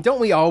 I mean,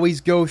 don't we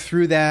always go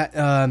through that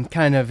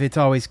kind of? It's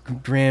always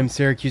grim.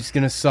 Syracuse is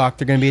going to suck.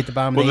 They're going to be at the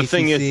bottom of the ACC.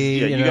 Thing is,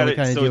 you got to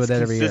kind of deal with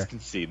that every year.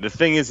 The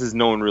thing is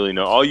no one really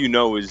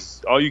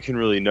knows. All you can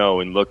really know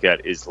and look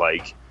at is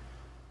like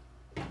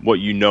what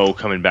you know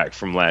coming back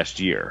from last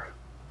year.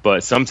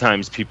 But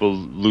sometimes people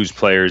lose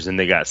players and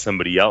they got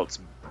somebody else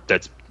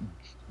that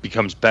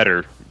becomes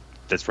better.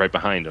 That's right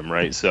behind them,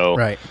 right? So,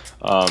 right.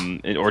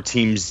 Or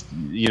teams,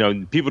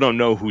 people don't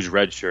know who's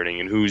redshirting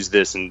and who's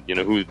this, and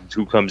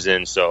who comes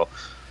in. So,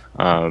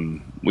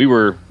 we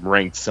were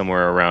ranked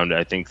somewhere around,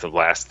 I think, the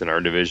last in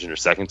our division or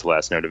second to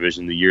last in our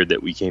division the year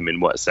that we came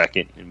in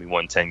second, and we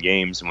won 10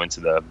 games and went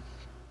to the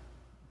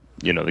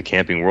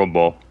Camping World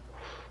Bowl,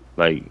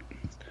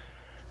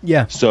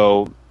 yeah.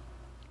 So,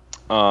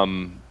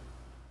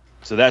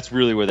 So that's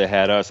really where they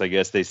had us. I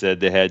guess they said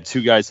they had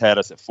 2 guys had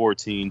us at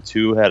 14,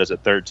 2 had us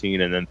at 13,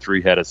 and then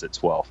 3 had us at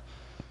 12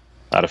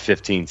 out of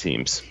 15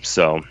 teams.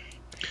 So,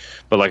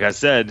 but like I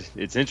said,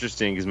 it's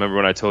interesting because remember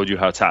when I told you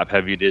how top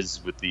heavy it is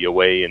with the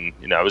away, and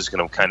I was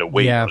going to kind of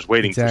wait. Yeah, I was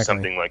waiting exactly.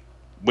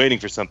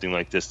 for something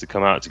like this to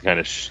come out to kind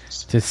of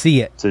to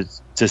see it.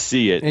 To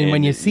see it, and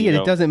when you see it,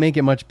 it doesn't make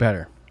it much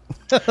better.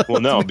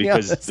 Well, no,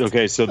 because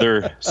so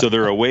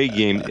their away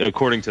game,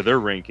 according to their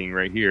ranking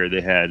right here,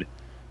 they had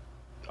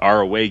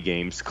our away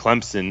games: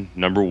 Clemson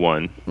number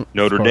 1,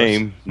 Notre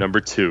Dame number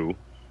 2,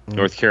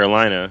 North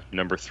Carolina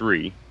number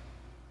 3,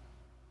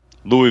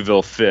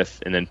 Louisville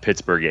 5th, and then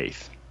Pittsburgh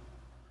 8th.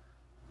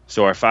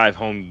 So our 5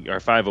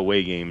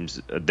 away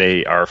games,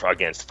 they are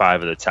against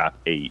 5 of the top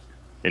 8,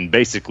 and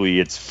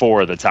basically it's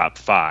 4 of the top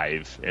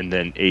 5, and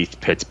then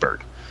 8th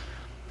Pittsburgh.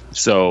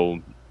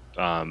 So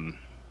the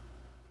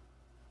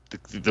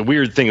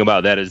weird thing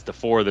about that is the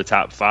 4 of the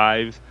top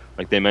 5,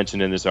 like they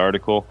mentioned in this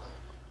article.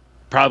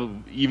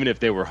 Probably, even if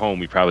they were home,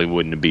 we probably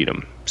wouldn't have beat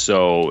them.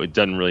 So it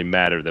doesn't really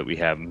matter that we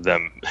have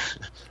them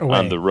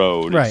on the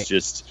road. Right. It's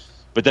just,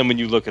 but then when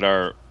you look at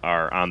our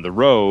on the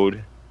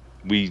road,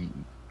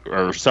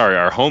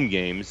 our home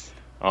games,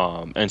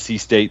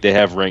 NC State, they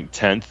have ranked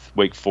 10th,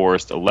 Wake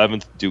Forest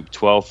 11th, Duke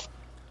 12th,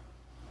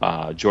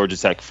 Georgia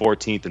Tech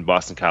 14th, and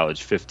Boston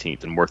College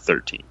 15th, and we're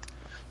 13th.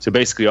 So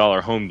basically all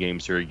our home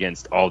games are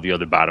against all the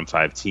other bottom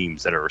 5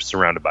 teams that are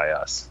surrounded by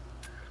us.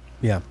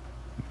 Yeah.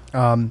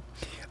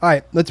 All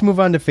right, let's move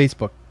on to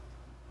Facebook.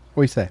 What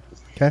do you say?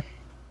 Okay.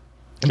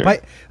 Sure.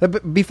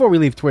 Before we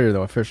leave Twitter,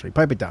 though, officially,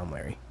 pipe it down,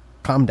 Larry.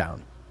 Calm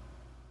down.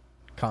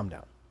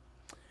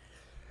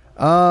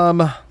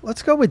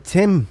 Let's go with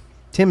Tim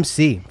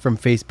C. from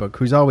Facebook,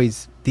 who's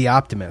always the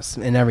optimist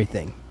in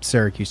everything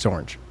Syracuse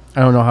Orange. I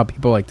don't know how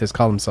people like this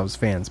call themselves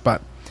fans,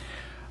 but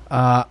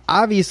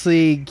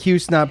obviously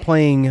Cuse not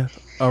playing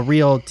a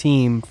real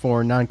team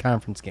for a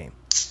non-conference game.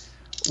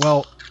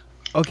 Well,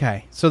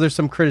 okay, so there's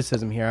some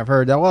criticism here. I've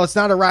heard that, well, it's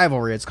not a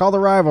rivalry. It's called a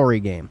rivalry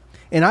game.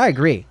 And I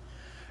agree.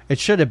 It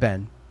should have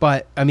been.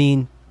 But, I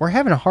mean, we're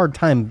having a hard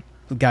time,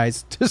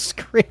 guys, to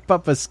scrape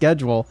up a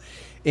schedule.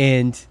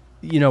 And,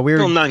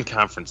 Well,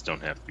 non-conference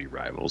don't have to be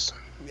rivals.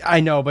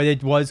 I know, but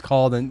it was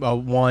called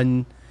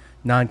one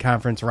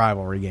non-conference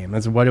rivalry game.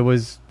 That's what it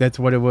was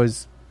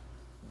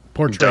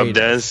portrayed Dubbed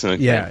as?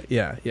 Okay.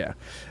 Yeah.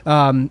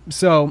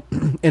 So,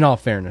 in all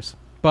fairness.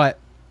 But,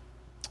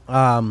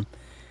 the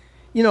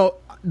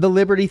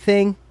Liberty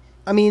thing,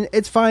 I mean,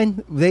 it's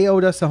fine. They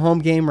owed us a home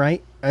game,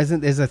 right?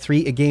 Is a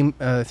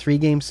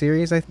three-game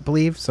series, I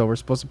believe, so we're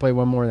supposed to play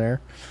one more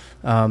there.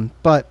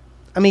 But,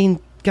 I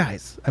mean,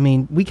 guys,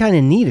 we kind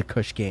of need a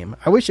Cush game.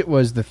 I wish it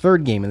was the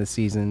third game of the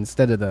season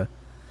instead of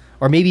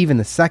or maybe even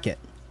the second.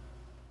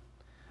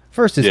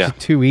 First is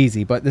too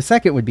easy, but the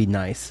second would be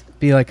nice.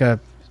 Be like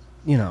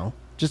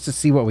just to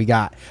see what we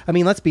got. I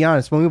mean, let's be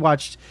honest. When we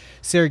watched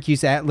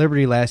Syracuse at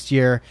Liberty last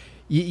year,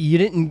 you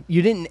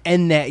didn't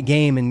end that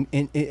game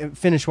and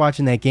finish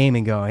watching that game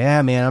and go,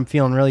 yeah, man, I'm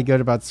feeling really good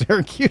about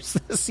Syracuse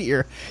this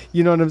year.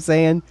 You know what I'm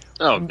saying?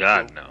 Oh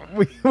God,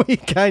 no. We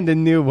kind of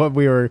knew what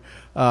we were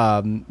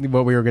going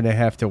to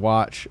have to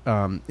watch,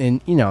 and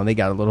they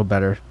got a little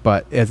better,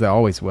 but as they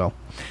always will.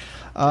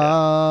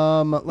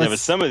 But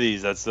some of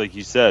these, that's like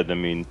you said. I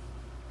mean,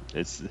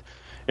 it's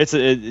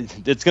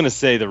going to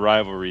say the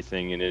rivalry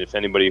thing, and if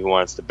anybody who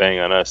wants to bang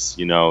on us,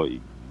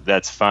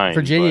 that's fine.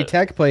 Virginia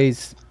Tech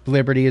plays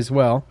Liberty as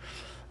well.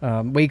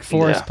 Wake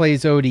Forest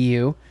plays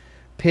ODU.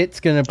 Pitt's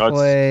going to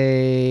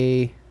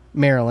play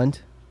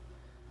Maryland.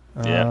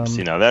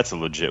 See, now that's a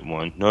legit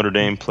one. Notre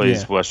Dame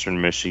plays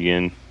Western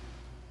Michigan.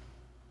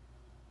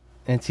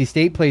 NC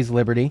State plays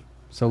Liberty.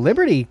 So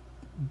Liberty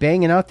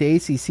banging out the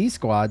ACC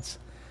squads.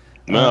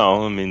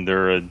 No, I mean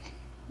they're an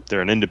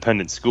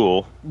independent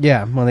school.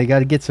 Yeah, well, they got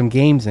to get some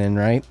games in,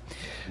 right?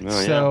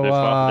 So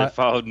they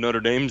followed Notre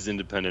Dame's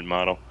independent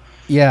model.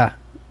 Yeah.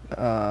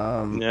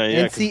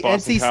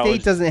 NC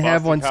State doesn't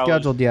have one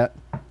scheduled yet.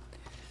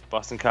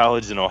 Boston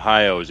College and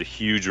Ohio is a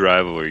huge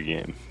rivalry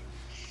game.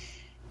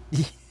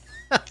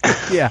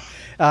 Yeah.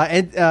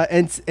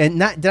 And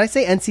not, did I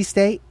say NC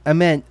State? I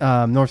meant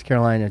North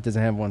Carolina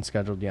doesn't have one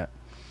scheduled yet.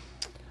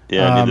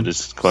 Yeah, neither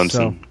does Clemson.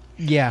 So,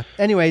 yeah.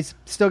 Anyways,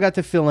 still got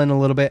to fill in a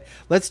little bit.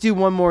 Let's do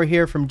one more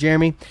here from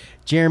Jeremy.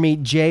 Jeremy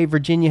J.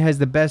 Virginia has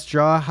the best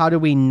draw. How do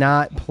we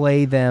not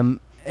play them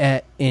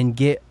and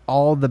get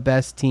all the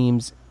best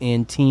teams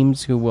and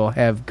teams who will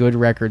have good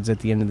records at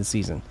the end of the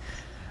season?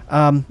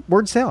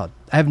 Word salad.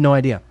 I have no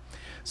idea.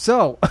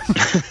 So,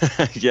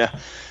 yeah.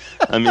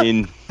 I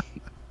mean,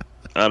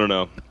 I don't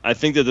know. I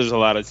think that there's a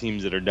lot of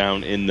teams that are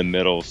down in the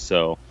middle.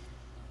 So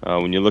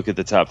when you look at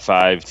the top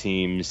 5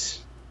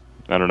 teams,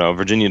 I don't know.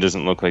 Virginia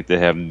doesn't look like they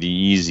have the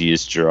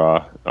easiest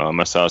draw.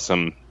 I saw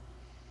some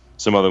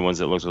other ones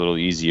that looked a little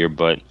easier,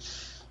 but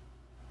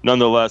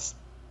nonetheless,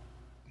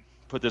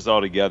 put this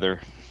all together.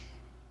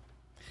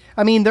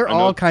 I mean, they're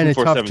all kind of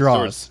tough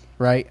draws,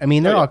 right? I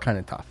mean, they're all kind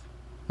of tough.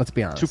 Let's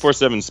be honest.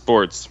 247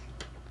 Sports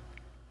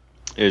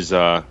is,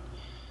 I'm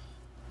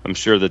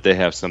sure that they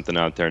have something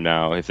out there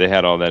now. If they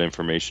had all that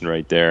information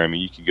right there, I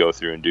mean, you could go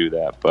through and do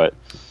that. But,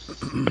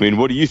 I mean,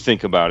 what do you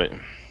think about it?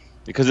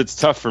 Because it's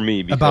tough for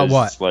me. Because about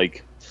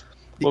what?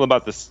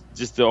 About this,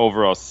 just the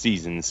overall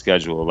season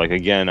schedule. Like,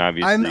 again,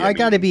 obviously. I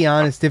got to be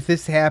honest. If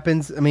this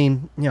happens, I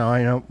mean,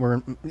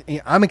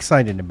 I'm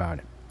excited about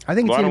it. I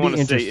think it's going to be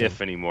interesting. I don't want to say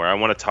if anymore. I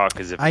want to talk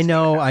as if it's I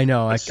know.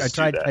 I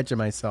tried catching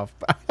myself.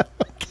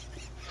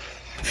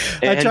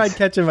 I tried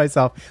catching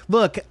myself.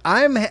 Look,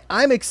 I'm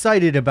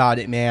excited about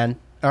it, man.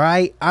 All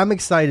right? I'm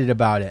excited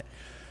about it.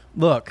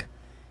 Look,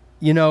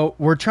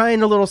 we're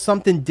trying a little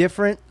something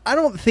different. I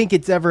don't think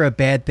it's ever a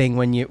bad thing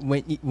when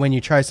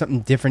you try something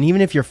different, even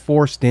if you're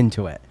forced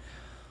into it.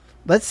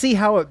 Let's see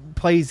how it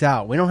plays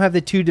out. We don't have the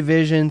 2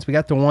 divisions. We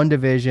got the 1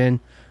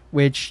 division,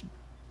 which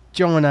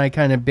Joe and I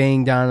kind of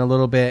banged on a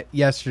little bit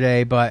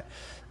yesterday. But,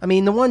 I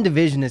mean, the 1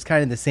 division is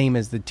kind of the same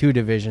as the 2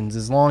 divisions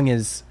as long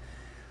as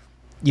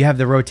you have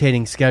the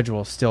rotating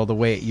schedule still the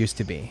way it used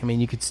to be. I mean,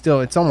 you could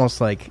still – it's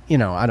almost like,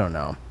 I don't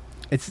know.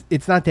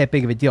 It's not that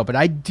big of a deal. But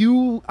I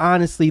do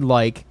honestly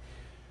like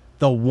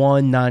the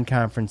 1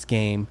 non-conference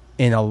game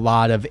in a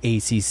lot of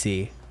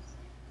ACC.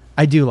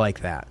 I do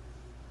like that.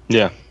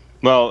 Yeah.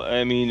 Well,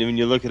 I mean, when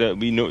you look at it,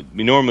 we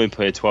normally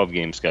play a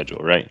 12-game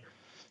schedule, right?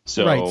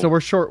 So we're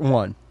short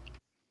 1.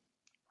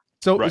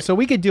 So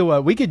we could do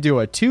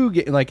a 2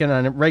 like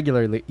on a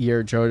regular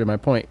year, Joe. To my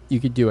point,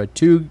 you could do a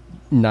 2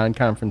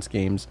 non-conference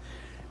games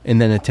and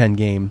then a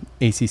 10-game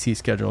ACC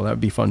schedule. That would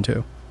be fun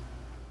too.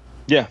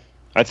 Yeah,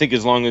 I think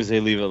as long as they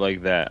leave it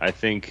like that. I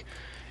think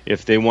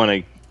if they want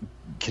to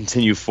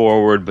continue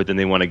forward, but then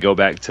they want to go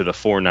back to the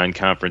 4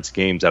 non-conference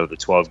games out of the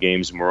 12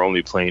 games, and we're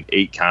only playing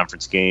 8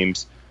 conference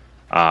games.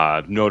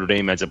 Notre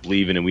Dame ends up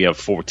leaving, and we have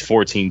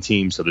 14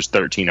 teams, so there's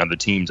 13 other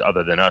teams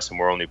other than us, and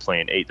we're only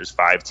playing 8. There's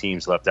 5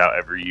 teams left out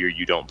every year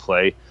you don't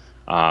play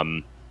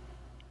in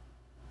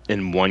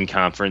one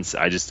conference.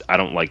 I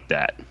don't like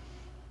that.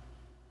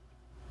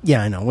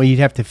 Yeah, I know. Well, you'd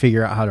have to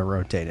figure out how to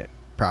rotate it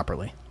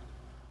properly.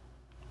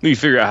 We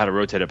figure out how to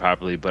rotate it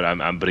properly, but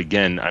but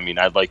again, I mean,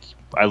 I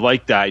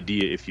like the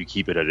idea if you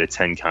keep it at a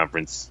 10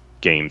 conference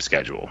game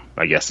schedule.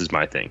 I guess is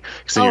my thing.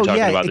 So you're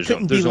talking about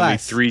there's only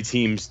 3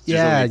 teams.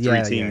 There's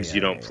only 3 teams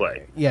you don't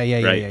play. Yeah.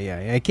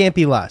 It can't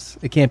be less.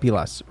 It can't be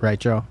less, right,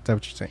 Joe? Is that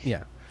what you're saying?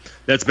 Yeah.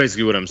 That's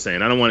basically what I'm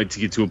saying. I don't want it to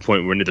get to a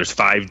point where there's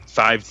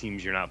five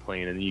teams you're not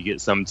playing, and then you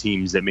get some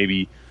teams that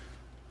maybe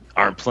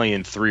aren't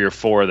playing 3 or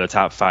 4 of the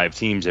top 5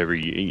 teams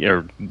every year,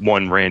 or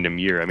one random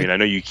year. I mean, I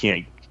know you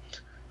can't.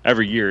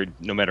 Every year,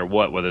 no matter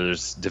what, whether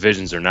there's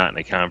divisions or not in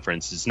a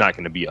conference, it's not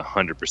going to be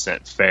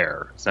 100%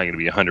 fair. It's not going to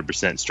be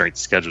 100% strength.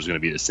 Schedule is going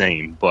to be the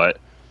same, but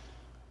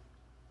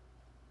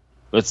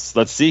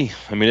let's see.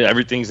 I mean,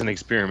 everything's an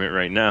experiment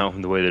right now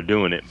in the way they're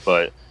doing it.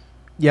 But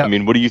yeah, I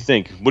mean, what do you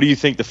think? What do you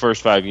think the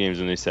first 5 games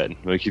when they said?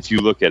 Like, if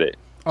you look at it,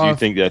 do you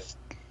think that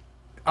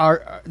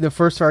the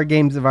first 5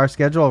 games of our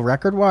schedule,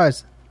 record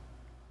wise?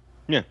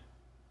 Yeah.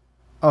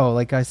 Oh,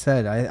 like I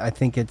said, I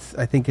think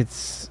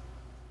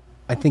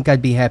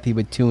I'd be happy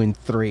with 2 and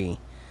 3,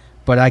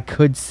 but I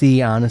could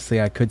see 1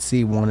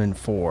 and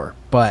 4.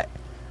 But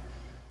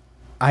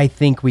I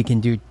think we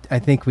can do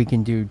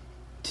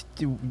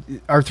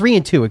or 3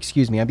 and 2.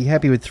 Excuse me. I'd be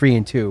happy with 3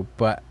 and 2,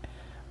 but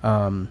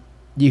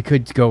you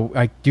could go.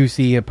 I do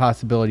see a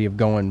possibility of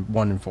going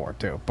 1 and 4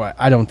 too, but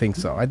I don't think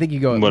so. I think you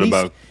go at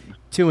least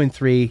 2 and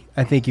 3.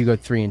 I think you go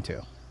 3 and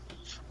 2.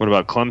 What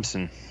about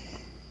Clemson?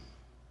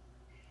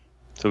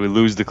 So we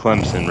lose to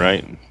Clemson,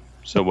 right?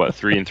 So what?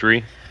 3 and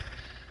 3.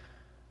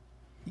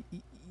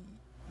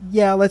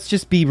 Yeah, let's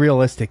just be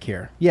realistic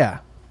here.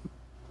 Yeah.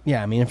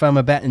 I mean, if I'm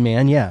a betting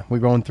man, yeah, we're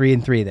going 3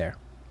 and 3 there.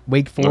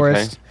 Wake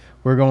Forest,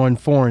 we're going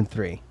 4 and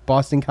 3.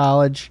 Boston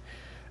College,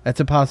 that's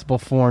a possible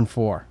 4 and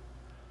 4.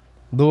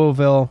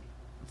 Louisville,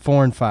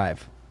 4 and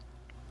 5.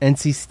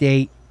 NC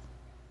State,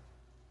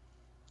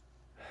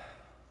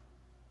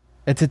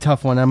 it's a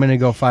tough one. I'm going to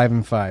go 5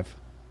 and 5.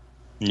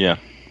 Yeah.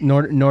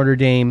 Notre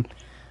Dame,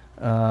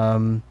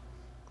 5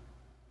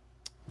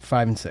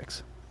 and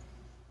 6.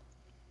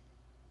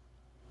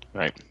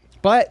 Right.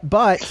 But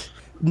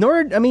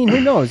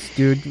who knows,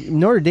 dude?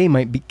 Notre Dame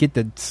might get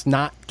the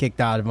snot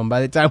kicked out of them by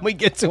the time we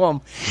get to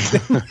them.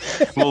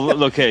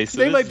 Well, okay, so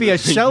they might be a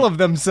shell of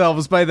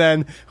themselves by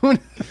then. We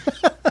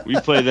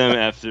play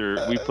them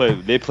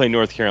they play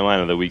North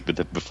Carolina the week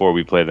before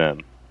we play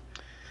them.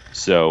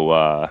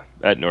 So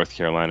at North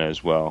Carolina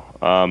as well.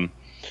 I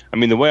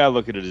mean, the way I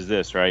look at it is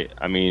this, right?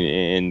 I mean,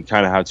 in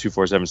kind of how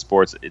 247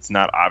 Sports, it's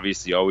not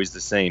obviously always the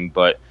same,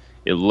 but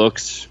it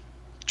looks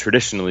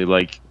traditionally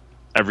like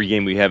every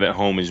game we have at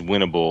home is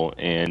winnable,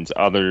 and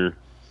other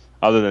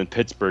than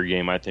Pittsburgh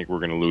game, I think we're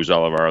going to lose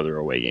all of our other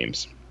away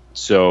games.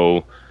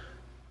 So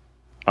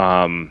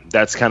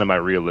that's kind of my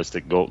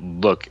realistic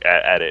look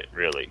at it,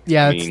 really.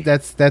 Yeah, I mean,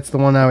 that's the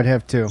one I would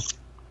have too.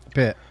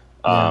 Pitt.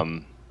 Yeah.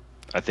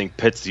 I think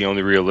Pitt's the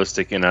only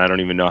realistic, and I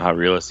don't even know how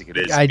realistic it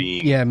is.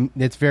 Yeah,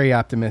 it's very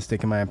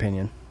optimistic in my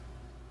opinion.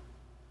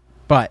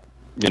 But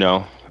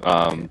yeah.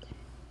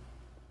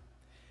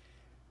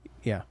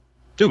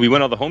 Dude, we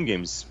win all the home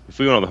games. If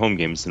we win all the home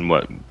games, then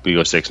what? We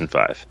go 6 and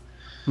 5.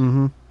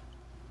 Mm-hmm.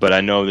 But I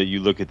know that you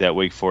look at that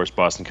Wake Forest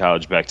Boston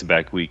College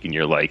back-to-back week, and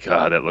you're like,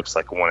 that looks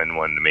like 1 and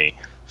 1 to me,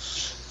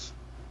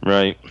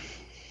 right?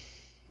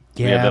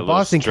 Yeah,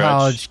 Boston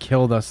College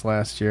killed us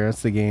last year.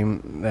 That's the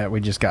game that we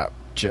just got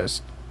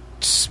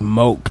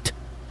smoked.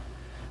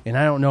 And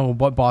I don't know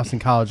what Boston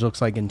College looks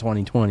like in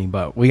 2020,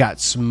 but we got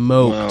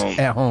smoked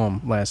at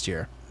home last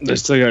year. They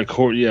still got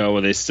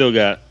they still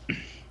got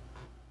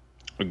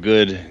a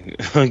good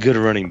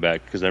running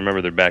back, because I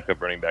remember their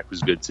backup running back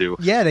was good too.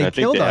 Yeah, they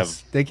killed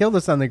us. They killed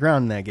us on the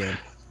ground in that game.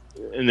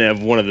 And they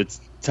have one of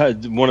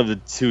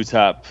the 2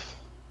 top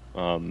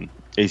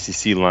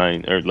ACC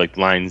line or like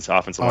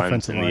offensive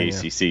lines in the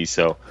ACC.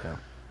 So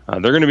they're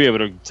going to be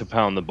able to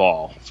pound the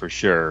ball for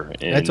sure.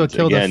 And that's what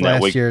killed us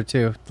last year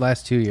too.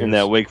 Last 2 years. And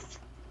that Wake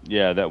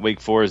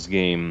Forest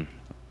game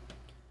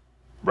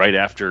right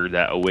after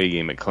that away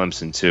game at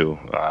Clemson too.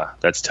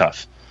 That's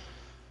tough.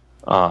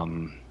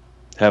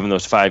 Having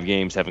those 5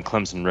 games, having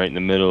Clemson right in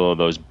the middle of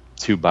those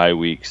 2 bye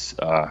weeks,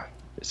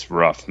 it's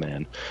rough,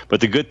 man. But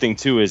the good thing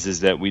too is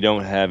that we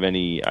don't have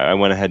any. I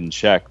went ahead and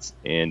checked,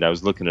 and I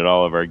was looking at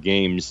all of our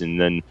games, and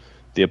then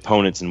the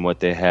opponents and what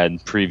they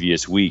had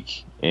previous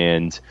week,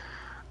 and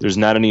there's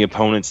not any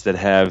opponents that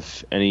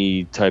have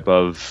any type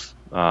of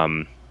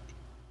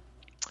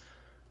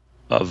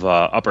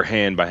upper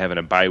hand by having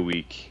a bye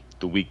week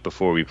the week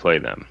before we play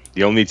them.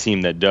 The only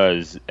team that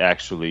does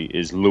actually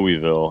is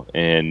Louisville,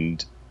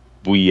 and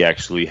we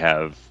actually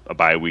have a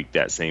bye week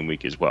that same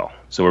week as well.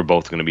 So we're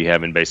both going to be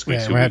having basically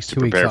 2 weeks to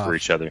prepare for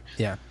each other.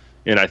 Yeah.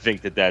 And I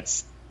think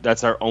that's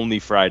our only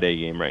Friday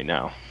game right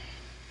now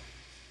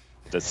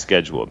that's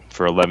scheduled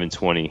for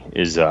 11:20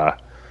 is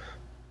at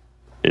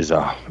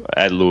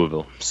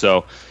Louisville.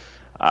 So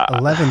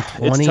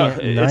 11:20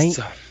 at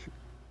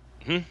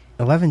night.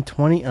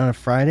 11:20 on a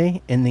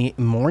Friday in the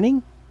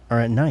morning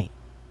or at night?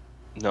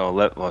 No,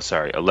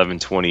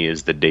 11:20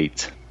 is the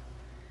date.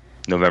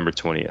 November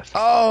 20th.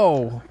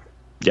 Oh.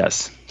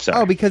 Yes.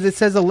 Sorry. Oh, because it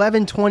says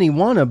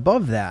 11:21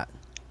 above that.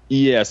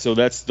 Yeah, so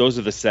those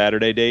are the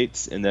Saturday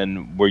dates, and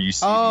then where you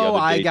see the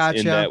other dates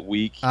in that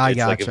week, it's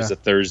like if it's a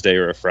Thursday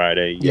or a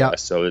Friday. Yeah,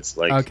 so it's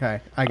like okay,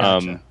 I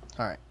gotcha.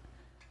 All right,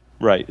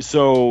 right.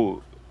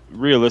 So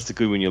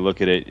realistically, when you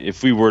look at it,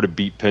 if we were to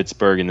beat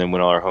Pittsburgh and then win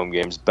all our home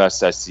games,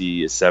 best I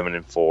see is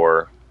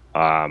 7-4.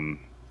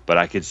 But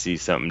I could see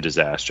something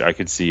disaster. I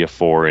could see a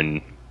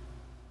 4-7.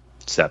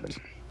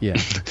 Yeah,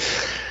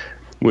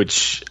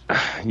 which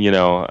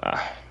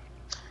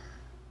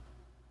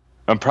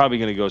I'm probably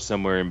going to go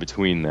somewhere in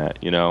between that,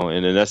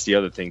 and then that's the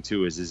other thing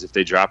too, is if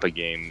they drop a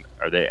game,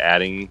 are they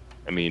adding,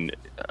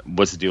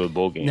 what's the deal with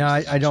bowl games? No,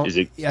 I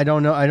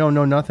don't know. I don't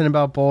know nothing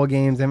about bowl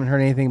games. I haven't heard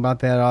anything about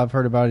that. All I've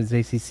heard about is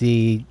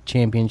ACC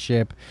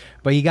championship,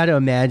 but you got to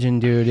imagine,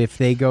 dude, if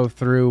they go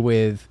through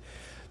with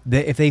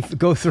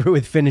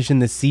finishing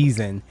the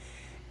season,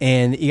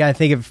 and you got to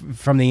think of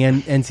from the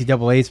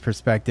NCAA's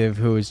perspective,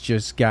 who has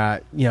just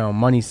got,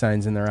 money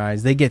signs in their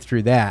eyes, they get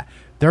through that,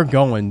 they're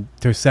going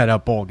to set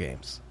up bowl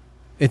games.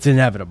 It's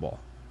inevitable.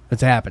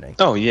 It's happening.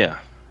 Oh, yeah.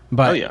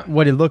 But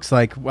what it looks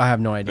like, I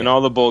have no idea. And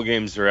all the bowl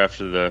games are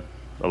after the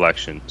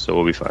election, so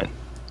we'll be fine.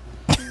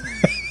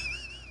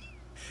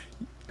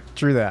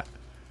 True that.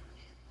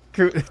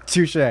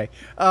 Touche.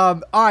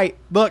 All right,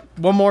 look,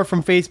 one more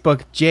from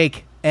Facebook.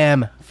 Jake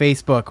M.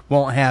 Facebook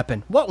won't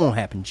happen. What won't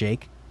happen,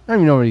 Jake? I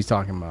don't even know what he's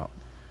talking about.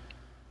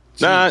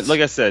 Jeez. Nah,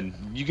 like I said,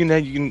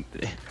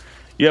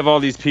 you have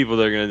all these people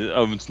that are going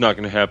to, it's not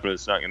going to happen,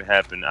 it's not going to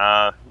happen.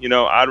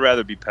 I'd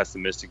rather be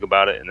pessimistic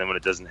about it, and then when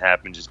it doesn't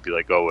happen, just be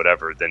like, oh,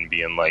 whatever, than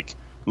being like,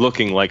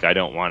 looking like I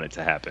don't want it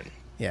to happen.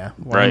 Yeah,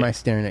 why am I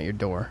staring at your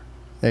door?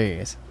 There he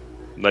is.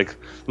 Like,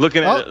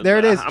 looking at it. There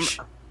it is.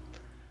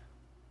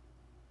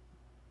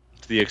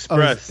 The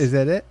Express. Is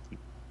that it?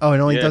 Oh, it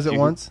only does it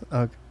once?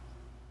 Okay.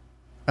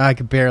 I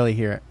could barely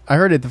hear it. I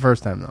heard it the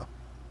first time, though.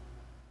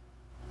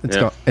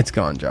 It's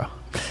gone, Joe.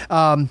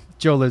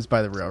 Joe lives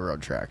by the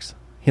railroad tracks.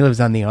 He lives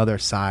on the other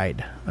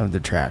side of the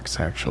tracks,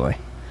 actually.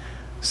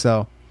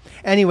 So,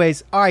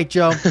 anyways, all right,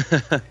 Joe.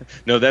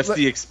 No, that's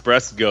the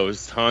Express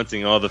ghost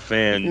haunting all the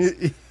fans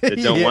that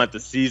don't want the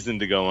season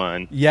to go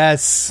on.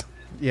 Yes.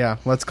 Yeah,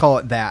 let's call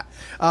it that.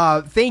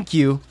 Thank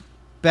you,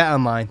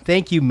 BetOnline.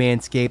 Thank you,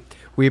 Manscaped.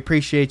 We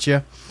appreciate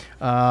you.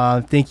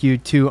 Thank you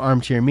to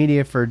Armchair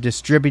Media for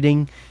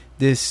distributing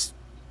this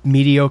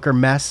mediocre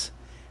mess.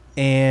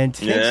 And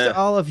thanks to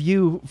all of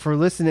you for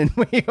listening.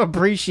 We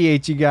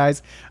appreciate you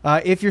guys.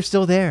 If you're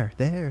still there.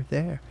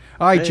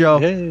 All right, Joe.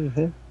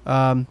 Hey.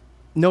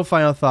 No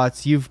final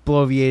thoughts. You've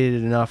bloviated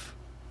enough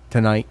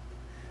tonight.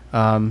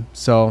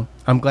 So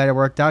I'm glad it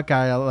worked out.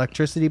 Got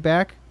electricity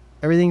back.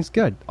 Everything's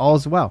good.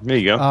 All's well. There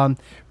you go.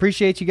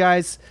 Appreciate you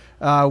guys.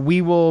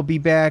 We will be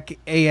back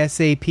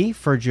ASAP.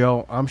 For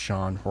Joe, I'm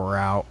Sean. We're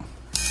out.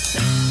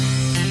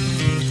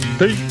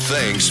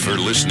 Thanks for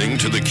listening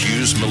to the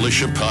Q's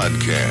Militia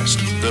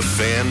Podcast, the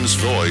fan's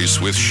voice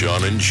with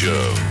Sean and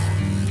Joe.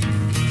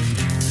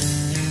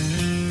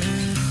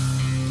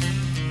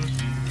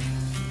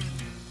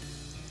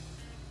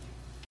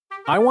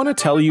 I want to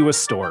tell you a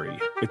story.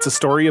 It's a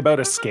story about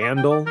a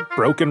scandal,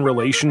 broken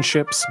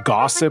relationships,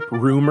 gossip,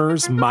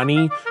 rumors,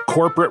 money,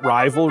 corporate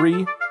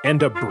rivalry,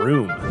 and a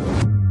broom.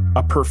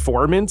 A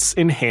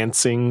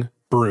performance-enhancing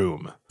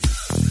broom.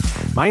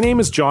 My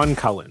name is John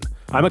Cullen.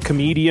 I'm a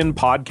comedian,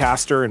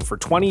 podcaster, and for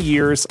 20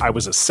 years, I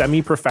was a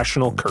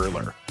semi-professional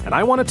curler. And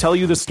I want to tell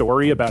you the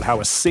story about how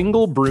a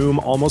single broom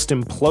almost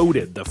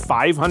imploded the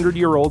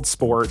 500-year-old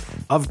sport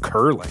of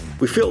curling.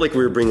 We felt like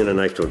we were bringing a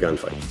knife to a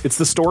gunfight. It's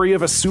the story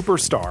of a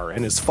superstar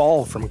and his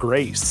fall from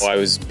grace. Well, I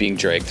was being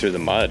dragged through the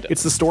mud.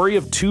 It's the story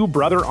of two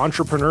brother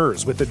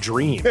entrepreneurs with a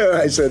dream.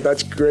 I said,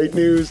 that's great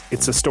news.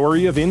 It's a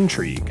story of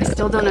intrigue. I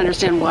still don't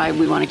understand why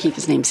we want to keep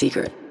his name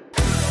secret.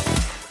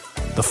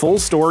 The full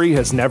story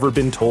has never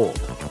been told,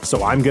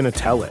 so I'm going to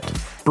tell it.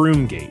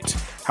 Broomgate,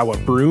 how a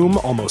broom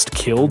almost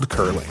killed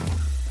curling.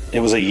 It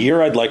was a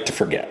year I'd like to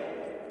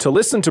forget. To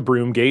listen to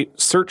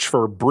Broomgate, search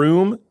for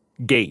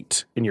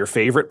Broomgate in your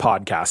favorite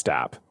podcast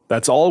app.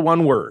 That's all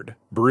one word,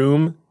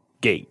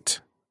 Broomgate.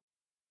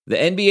 The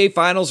NBA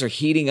Finals are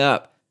heating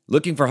up.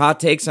 Looking for hot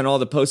takes on all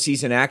the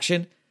postseason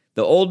action?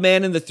 The Old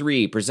Man and the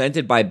Three,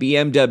 presented by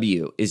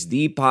BMW, is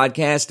the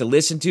podcast to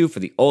listen to for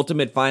the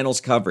ultimate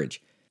finals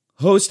coverage.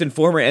 Host and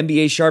former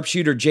NBA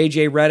sharpshooter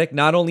JJ Redick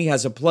not only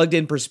has a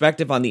plugged-in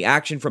perspective on the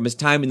action from his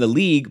time in the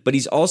league, but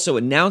he's also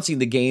announcing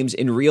the games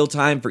in real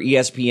time for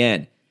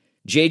ESPN.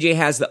 JJ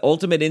has the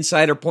ultimate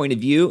insider point of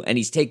view, and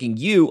he's taking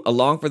you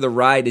along for the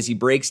ride as he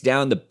breaks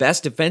down the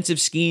best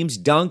defensive schemes,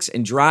 dunks,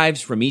 and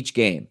drives from each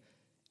game.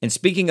 And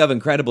speaking of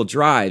incredible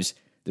drives,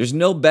 there's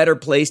no better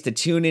place to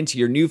tune into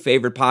your new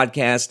favorite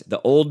podcast,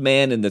 The Old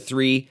Man and the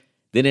Three,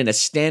 than in a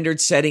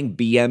standard-setting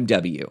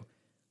BMW.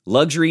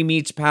 Luxury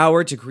meets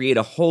power to create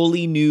a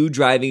wholly new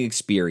driving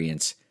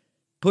experience.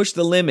 Push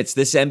the limits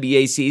this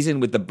NBA season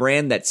with the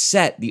brand that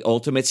set the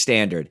ultimate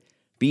standard.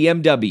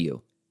 BMW,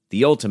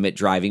 the ultimate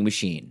driving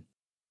machine.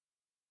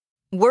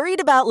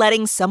 Worried about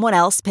letting someone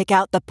else pick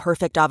out the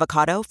perfect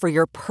avocado for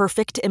your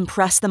perfect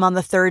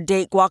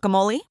impress-them-on-the-third-date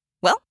guacamole?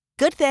 Well,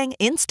 good thing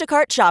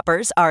Instacart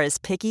shoppers are as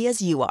picky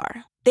as you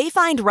are. They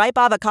find ripe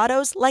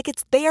avocados like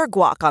it's their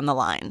guac on the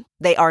line.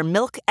 They are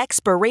milk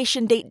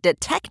expiration date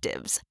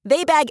detectives.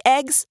 They bag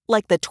eggs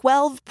like the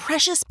 12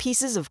 precious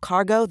pieces of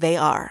cargo they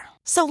are.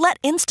 So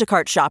let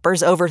Instacart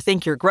shoppers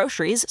overthink your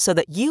groceries so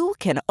that you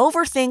can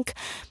overthink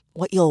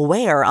what you'll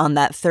wear on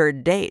that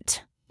third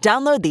date.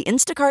 Download the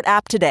Instacart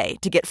app today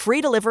to get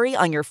free delivery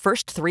on your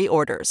first 3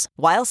 orders,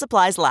 while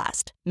supplies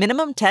last.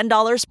 Minimum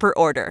 $10 per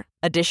order.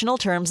 Additional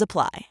terms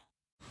apply.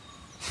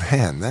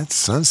 Man, that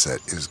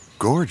sunset is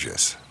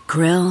gorgeous.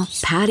 Grill,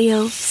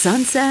 patio,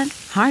 sunset.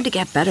 Hard to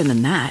get better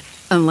than that.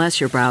 Unless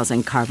you're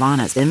browsing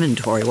Carvana's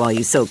inventory while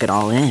you soak it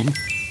all in.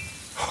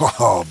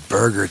 Oh,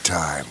 burger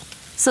time.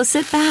 So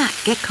sit back,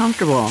 get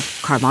comfortable.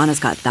 Carvana's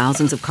got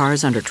thousands of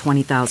cars under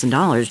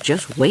 $20,000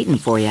 just waiting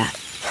for you.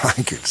 I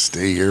could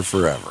stay here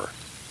forever.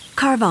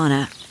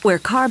 Carvana, where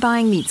car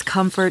buying meets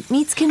comfort,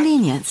 meets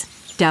convenience.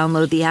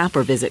 Download the app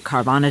or visit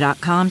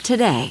Carvana.com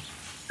today.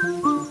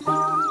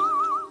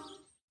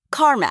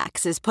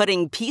 CarMax is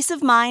putting peace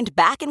of mind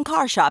back in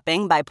car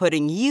shopping by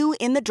putting you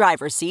in the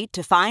driver's seat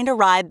to find a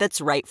ride that's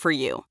right for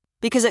you.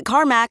 Because at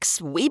CarMax,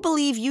 we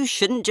believe you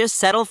shouldn't just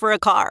settle for a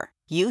car.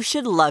 You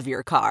should love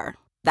your car.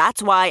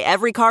 That's why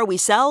every car we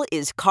sell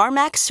is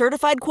CarMax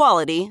certified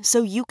quality,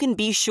 so you can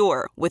be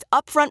sure with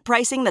upfront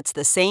pricing that's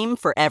the same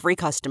for every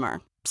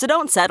customer. So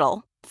don't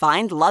settle.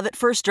 Find love at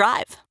first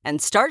drive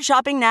and start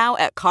shopping now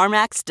at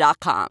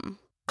CarMax.com.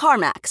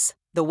 CarMax,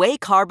 the way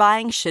car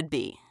buying should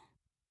be.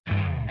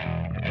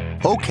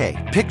 Okay,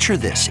 picture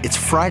this. It's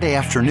Friday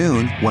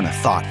afternoon when a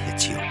thought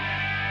hits you.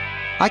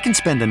 I can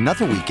spend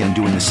another weekend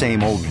doing the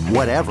same old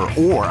whatever,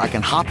 or I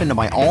can hop into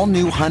my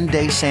all-new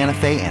Hyundai Santa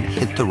Fe and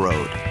hit the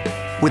road.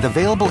 With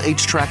available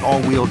H-Track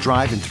all-wheel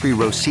drive and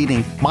 3-row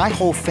seating, my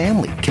whole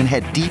family can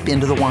head deep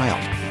into the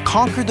wild.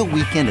 Conquer the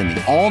weekend in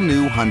the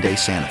all-new Hyundai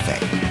Santa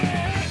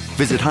Fe.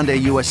 Visit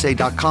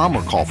HyundaiUSA.com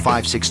or call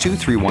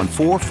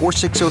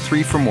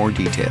 562-314-4603 for more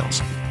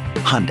details.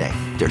 Hyundai,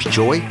 there's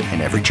joy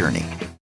in every journey.